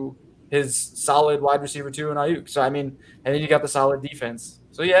to his solid wide receiver 2 in Ayuk. So I mean, and then you got the solid defense.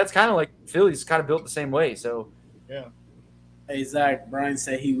 So yeah, it's kind of like Philly's kind of built the same way. So Yeah. Hey, Zach, Brian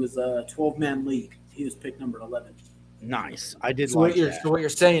said he was a 12-man league. He was pick number 11. Nice. I did so like that. what you're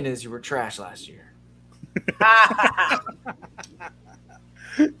saying is you were trash last year.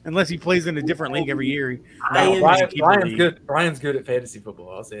 Unless he plays in a different league every year. Brian's Brian's good at fantasy football.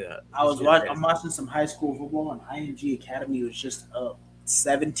 I'll say that. I'm watching some high school football, and IMG Academy was just up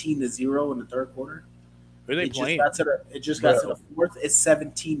 17-0 in the third quarter. Who are they playing? It just got to the fourth. It's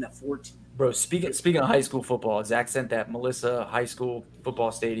 17-14. Bro, speaking of high school football, Zach sent that Melissa High School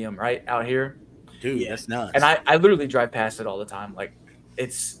football stadium right out here, Dude, Yeah. that's nuts. and I literally drive past it all the time. Like,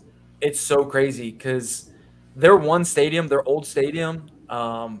 it's so crazy because their old stadium,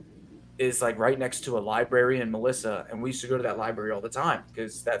 is like right next to a library in Melissa, and we used to go to that library all the time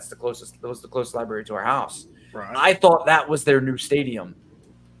because that was the closest library to our house. right. I thought that was their new stadium.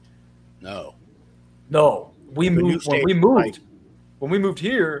 No. No, The new stadium, right. when we moved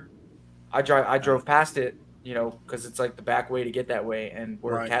here, I drove past it, because it's like the back way to get that way, and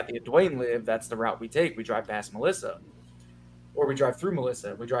where Right. Kathy and Dwayne live, that's the route we take. We drive past Melissa. or we drive through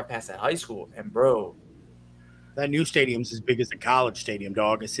Melissa. We drive past that high school, and bro, That new stadium's as big as the college stadium,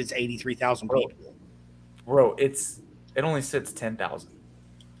 dog. It sits 83,000 bro, people. it only sits 10,000.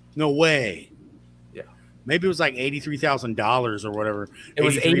 No way. Yeah, Maybe it was like $83,000 or whatever. it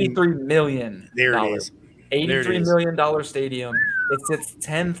was $83 million. There it is. $83 million stadium. It sits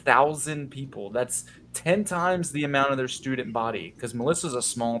 10,000 people. That's 10 times the amount of their student body. Because Melissa's a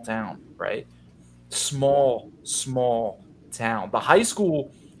small town, right? Small town. The high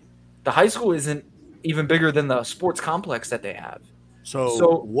school isn't even bigger than the sports complex that they have.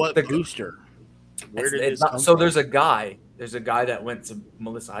 So what booster? Where did this come so from? there's a guy that went to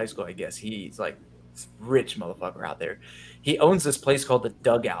Melissa High School, I guess. He's like this rich motherfucker out there. He owns this place called the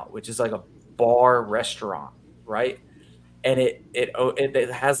Dugout, which is like a bar restaurant, right? And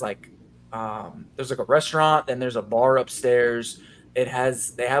it has like there's like a restaurant, then there's a bar upstairs. They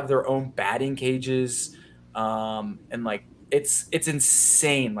have their own batting cages, and like it's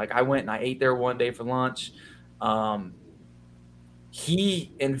insane. Like I went and I ate there one day for lunch.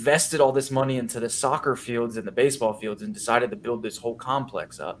 He invested all this money into the soccer fields and the baseball fields and decided to build this whole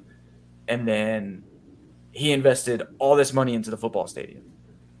complex up. And then he invested all this money into the football stadium.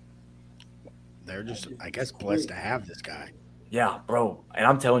 They're just, I guess, blessed to have this guy. Yeah, bro. And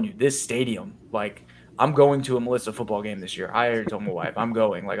I'm telling you, this stadium, like, I'm going to a Melissa football game this year. I already told my wife I'm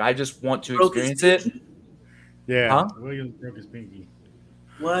going. Like, I just want to experience it. Yeah. Huh? Williams broke his pinky.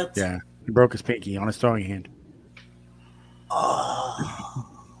 What? Yeah. He broke his pinky on his throwing hand. Oh.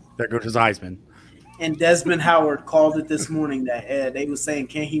 There goes his Heisman. And Desmond Howard called it this morning that they was saying,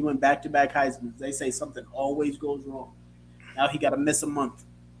 can he win back-to-back Heisman? They say something always goes wrong. Now he got to miss a month.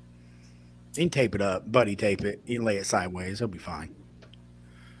 He can tape it up. Buddy, tape it. He can lay it sideways. He'll be fine.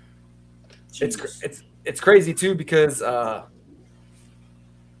 It's crazy, too, because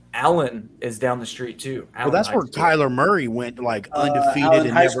Allen is down the street, too. Well, that's where Kyler Murray went, like, undefeated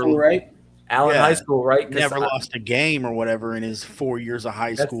and high never – school, right? Allen High School, right? Never lost a game or whatever in his 4 years of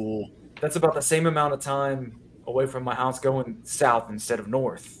high school. That's about the same amount of time away from my house going south instead of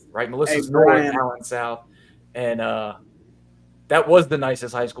north, right? Melissa's north, Allen south. And that was the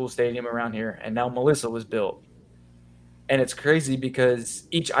nicest high school stadium around here. And now Melissa was built. And it's crazy because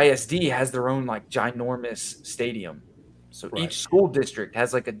each ISD has their own, like, ginormous stadium. So each school district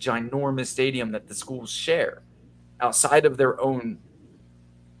has, like, a ginormous stadium that the schools share outside of their own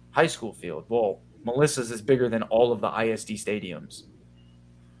high school field. Well, Melissa's is bigger than all of the ISD stadiums.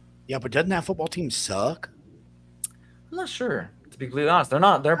 Yeah, but doesn't that football team suck? I'm not sure, to be completely honest.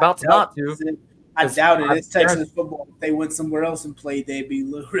 They're about to not to. I doubt it. It's Texas football. If they went somewhere else and played, they'd be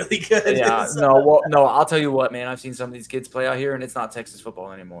really good. Yeah, no, I'll tell you what, man. I've seen some of these kids play out here, and it's not Texas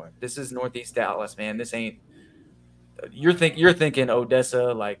football anymore. This is Northeast Dallas, man. This ain't. You're thinking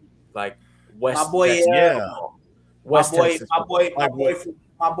Odessa, like West. My boy, Texas, West Texas.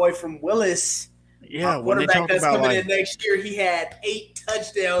 My boy from Willis. Yeah, when quarterback that's coming in next year, he had 8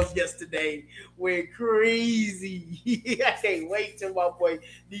 touchdowns yesterday. Went crazy. I can't wait till my boy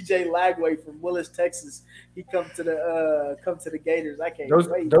DJ Lagway from Willis, Texas. He come to the Gators. I can't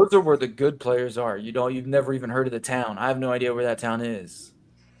wait. Those are where the good players are. You've never even heard of the town. I have no idea where that town is.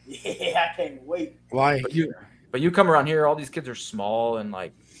 Yeah, I can't wait. Why? But you come around here, all these kids are small and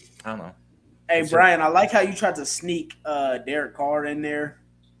like I don't know. Hey Brian, I like how you tried to sneak Derek Carr in there.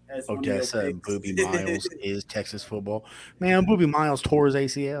 Odessa and Booby Miles is Texas football. Man, Booby Miles tore his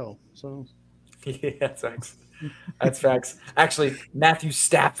ACL. So yeah, that's facts. That's facts. Actually, Matthew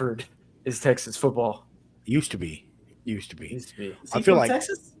Stafford is Texas football. Used to be. I feel like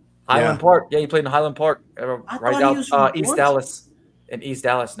Texas? Highland Park. Yeah, he played in Highland Park, right out East Dallas. In East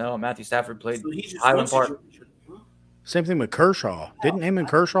Dallas, no. Matthew Stafford played Highland Park. Same thing with Kershaw. Didn't him and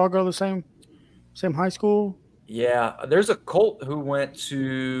Kershaw go to the same high school? Yeah, there's a Colt who went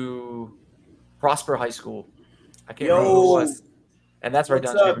to Prosper High School. I can't remember who it was. And that's right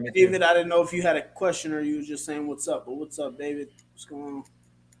down the street. David, I didn't know if you had a question or you were just saying what's up. But what's up, David? What's going on?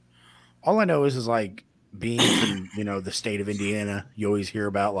 All I know is like being from, the state of Indiana, you always hear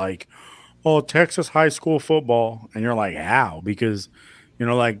about like, oh, Texas high school football. And you're like, how? Because,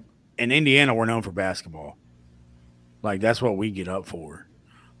 like in Indiana, we're known for basketball. Like that's what we get up for.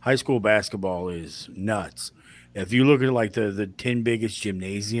 High school basketball is nuts. If you look at like the 10 biggest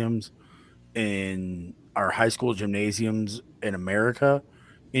gymnasiums in our high school gymnasiums in America,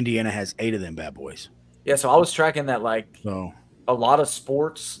 Indiana has 8 of them bad boys. Yeah, so I was tracking that a lot of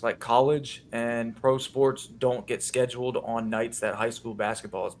sports, like college and pro sports, don't get scheduled on nights that high school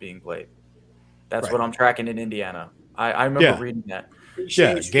basketball is being played. That's what I'm tracking in Indiana. I remember reading that.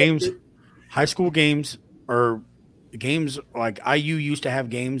 Yeah, games, high school games or games like IU used to have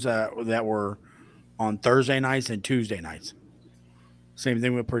games that were on Thursday nights and Tuesday nights. Same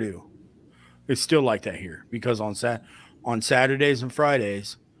thing with Purdue. It's still like that here because on Saturdays and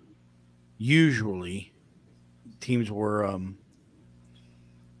Fridays, usually teams were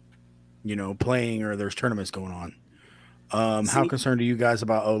playing or there's tournaments going on. How concerned are you guys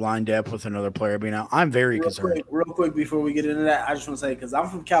about O-line depth with another player being out? I'm very concerned. Real quick before we get into that, I just want to say, because I'm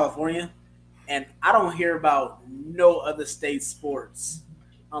from California, and I don't hear about no other state sports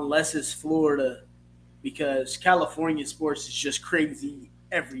unless it's Florida, because California sports is just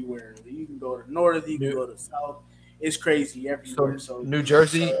everywhere. You can go to north, you can go to south. It's crazy everywhere. So New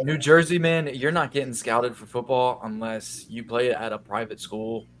Jersey, man, you're not getting scouted for football unless you play at a private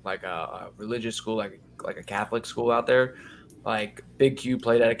school, like a religious school, like a Catholic school out there. Like Big Q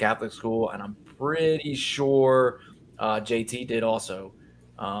played at a Catholic school, and I'm pretty sure JT did also.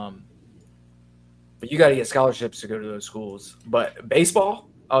 But you got to get scholarships to go to those schools. But baseball,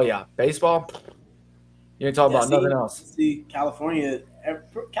 oh yeah, baseball. You ain't talking about nothing else. See, California,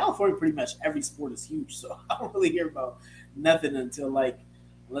 pretty much every sport is huge. So I don't really hear about nothing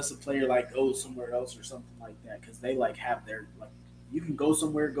unless a player goes somewhere else or something like that, because they have their you can go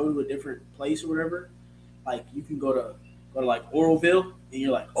somewhere, go to a different place or whatever. Like you can go to Oroville and you're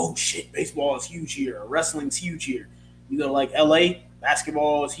like, oh shit, baseball is huge here, or wrestling's huge here. You go to LA,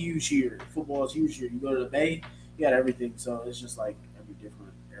 basketball is huge here, football is huge here. You go to the Bay, you got everything. So it's just every different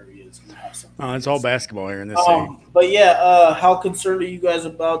area is gonna have something. It's all basketball here in this city. But yeah, how concerned are you guys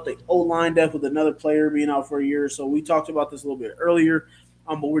about the O-line depth with another player being out for a year? So we talked about this a little bit earlier,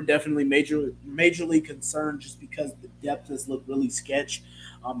 but we're definitely majorly concerned just because the depth has looked really sketch.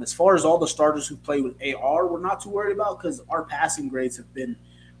 As far as all the starters who play with AR, we're not too worried about because our passing grades have been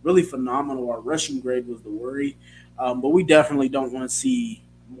really phenomenal. Our rushing grade was the worry. But we definitely don't want to see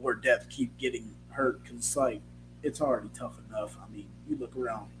more depth keep getting hurt because it's already tough enough. I mean, you look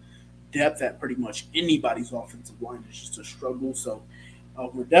around, depth at pretty much anybody's offensive line is just a struggle. So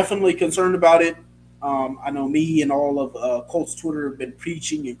we're definitely concerned about it. I know me and all of Colts Twitter have been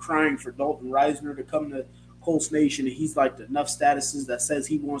preaching and crying for Dalton Reisner to come to Colts Nation, and he's enough statuses that says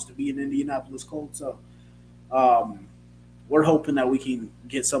he wants to be an Indianapolis Colts. So we're hoping that we can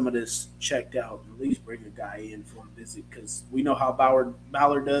get some of this checked out and at least bring a guy in for a visit, because we know how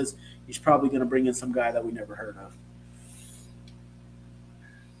Ballard does. He's probably going to bring in some guy that we never heard of.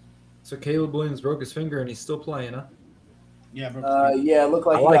 So Caleb Williams broke his finger and he's still playing, huh? Yeah, it looked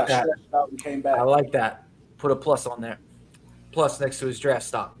like he got stretched out and came back. I like that. Put a plus on there. Plus next to his draft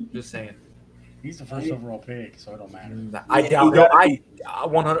stock. Just saying. He's the first overall pick, so it don't matter. I doubt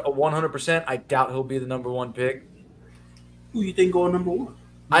 100%. I doubt he'll be the number one pick. Who you think going number one?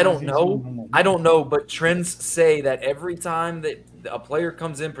 I don't know. But trends say that every time that a player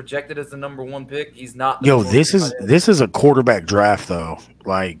comes in projected as the number one pick, he's not. This is a quarterback draft though.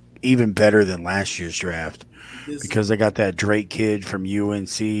 Even better than last year's draft because they got that Drake kid from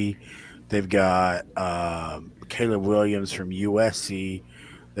UNC. They've got Caleb Williams from USC.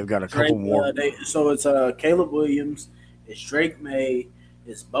 They've got a couple more. So it's Caleb Williams, it's Drake May,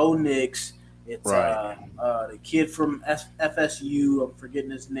 it's Bo Nix, it's the kid from FSU. I'm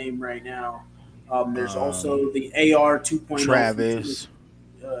forgetting his name right now. There's also the AR 2.0. Travis.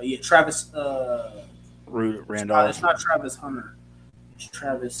 Travis. Randolph. It's not Travis Hunter. It's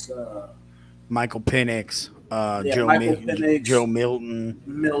Travis. Michael Penix. Penix, Joe Milton.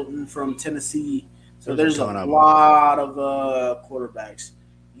 Milton from Tennessee. So there's a lot of quarterbacks.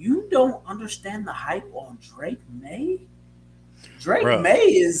 You don't understand the hype on Drake May? Drake May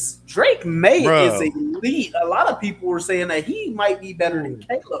is elite. A lot of people were saying that he might be better than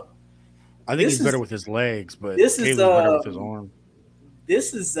Caleb. I think he's better with his legs, but Caleb's better with his arm.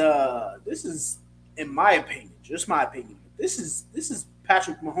 This is in my opinion, just my opinion. This is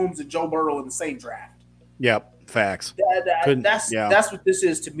Patrick Mahomes and Joe Burrow in the same draft. Yep, facts. That's what this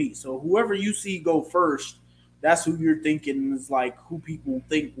is to me. So whoever you see go first, that's who you're thinking is who people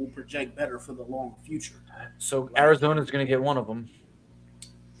think will project better for the long future. So Arizona's going to get one of them.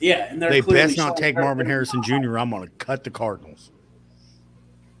 Yeah, and they best not take Marvin Harrison Jr. I'm going to cut the Cardinals.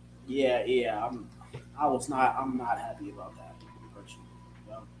 Yeah. I'm not happy about that personally.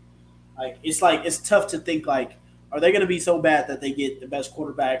 It's tough to think are they going to be so bad that they get the best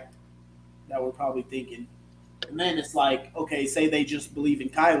quarterback that we're probably thinking, and then it's okay, say they just believe in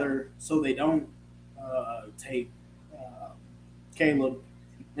Kyler, so they don't take Caleb,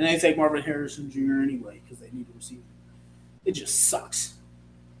 and they take Marvin Harrison Jr. anyway because they need a receiver. It just sucks.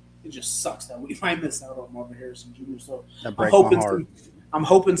 That we might miss out on Marvin Harrison Jr. So I'm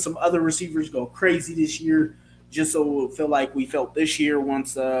hoping some other receivers go crazy this year, just so we'll feel like we felt this year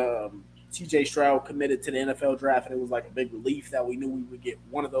once C.J. Stroud committed to the NFL draft, and it was a big relief that we knew we would get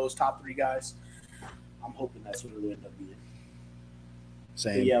one of those top three guys. I'm hoping that's what it will end up being.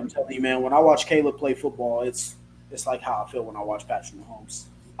 Same. Yeah, I'm telling you, man. When I watch Caleb play football, it's like how I feel when I watch Patrick Mahomes.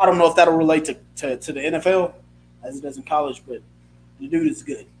 I don't know if that'll relate to the NFL as it does in college, but the dude is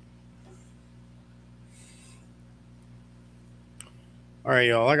good. All right,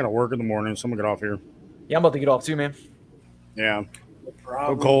 y'all. I got to work in the morning, so I'm going to get off here. Yeah, I'm about to get off too, man. Yeah. No Go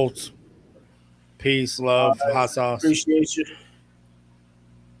problem. Colts. Peace, love, hot sauce. Appreciate you.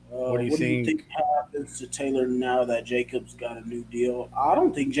 What do you think? Happens to Taylor now that Jacobs got a new deal? I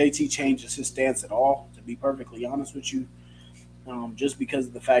don't think JT changes his stance at all, to be perfectly honest with you. Just because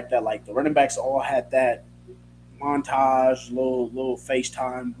of the fact that like the running backs all had that montage, little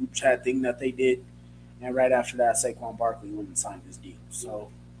FaceTime group chat thing that they did, and right after that, Saquon Barkley went and signed his deal. So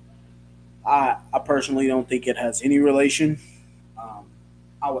I personally don't think it has any relation.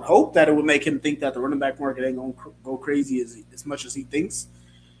 I would hope that it would make him think that the running back market ain't going to go crazy as much as he thinks,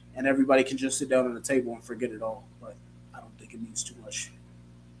 and everybody can just sit down on the table and forget it all. But I don't think it means too much.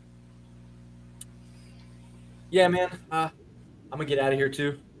 Yeah, man. I'm going to get out of here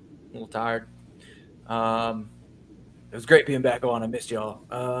too. I'm a little tired. It was great being back on. I missed y'all.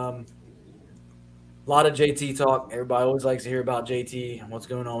 A lot of JT talk. Everybody always likes to hear about JT and what's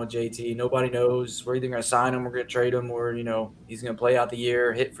going on with JT. Nobody knows. We're either going to sign him, we're going to trade him, or, he's going to play out the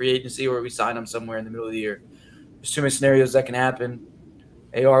year, hit free agency, or we sign him somewhere in the middle of the year. There's too many scenarios that can happen.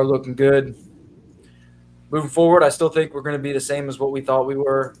 AR looking good. Moving forward, I still think we're going to be the same as what we thought we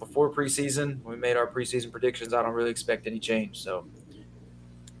were before preseason. When we made our preseason predictions, I don't really expect any change. So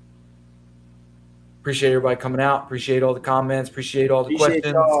appreciate everybody coming out. Appreciate all the comments. Appreciate all the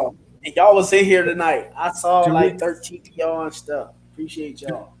questions. Y'all. And y'all was in here tonight. I saw 2 like weeks. 13 of y'all and stuff. Appreciate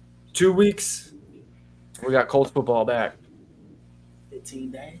y'all. 2 weeks. We got Colts football back. 15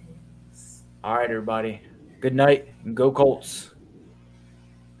 days. All right, everybody. Good night and go Colts.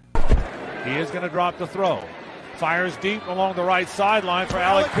 He is going to drop the throw. Fires deep along the right sideline for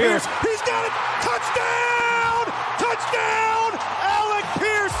Alec Pierce. He's got it. Touchdown! Touchdown!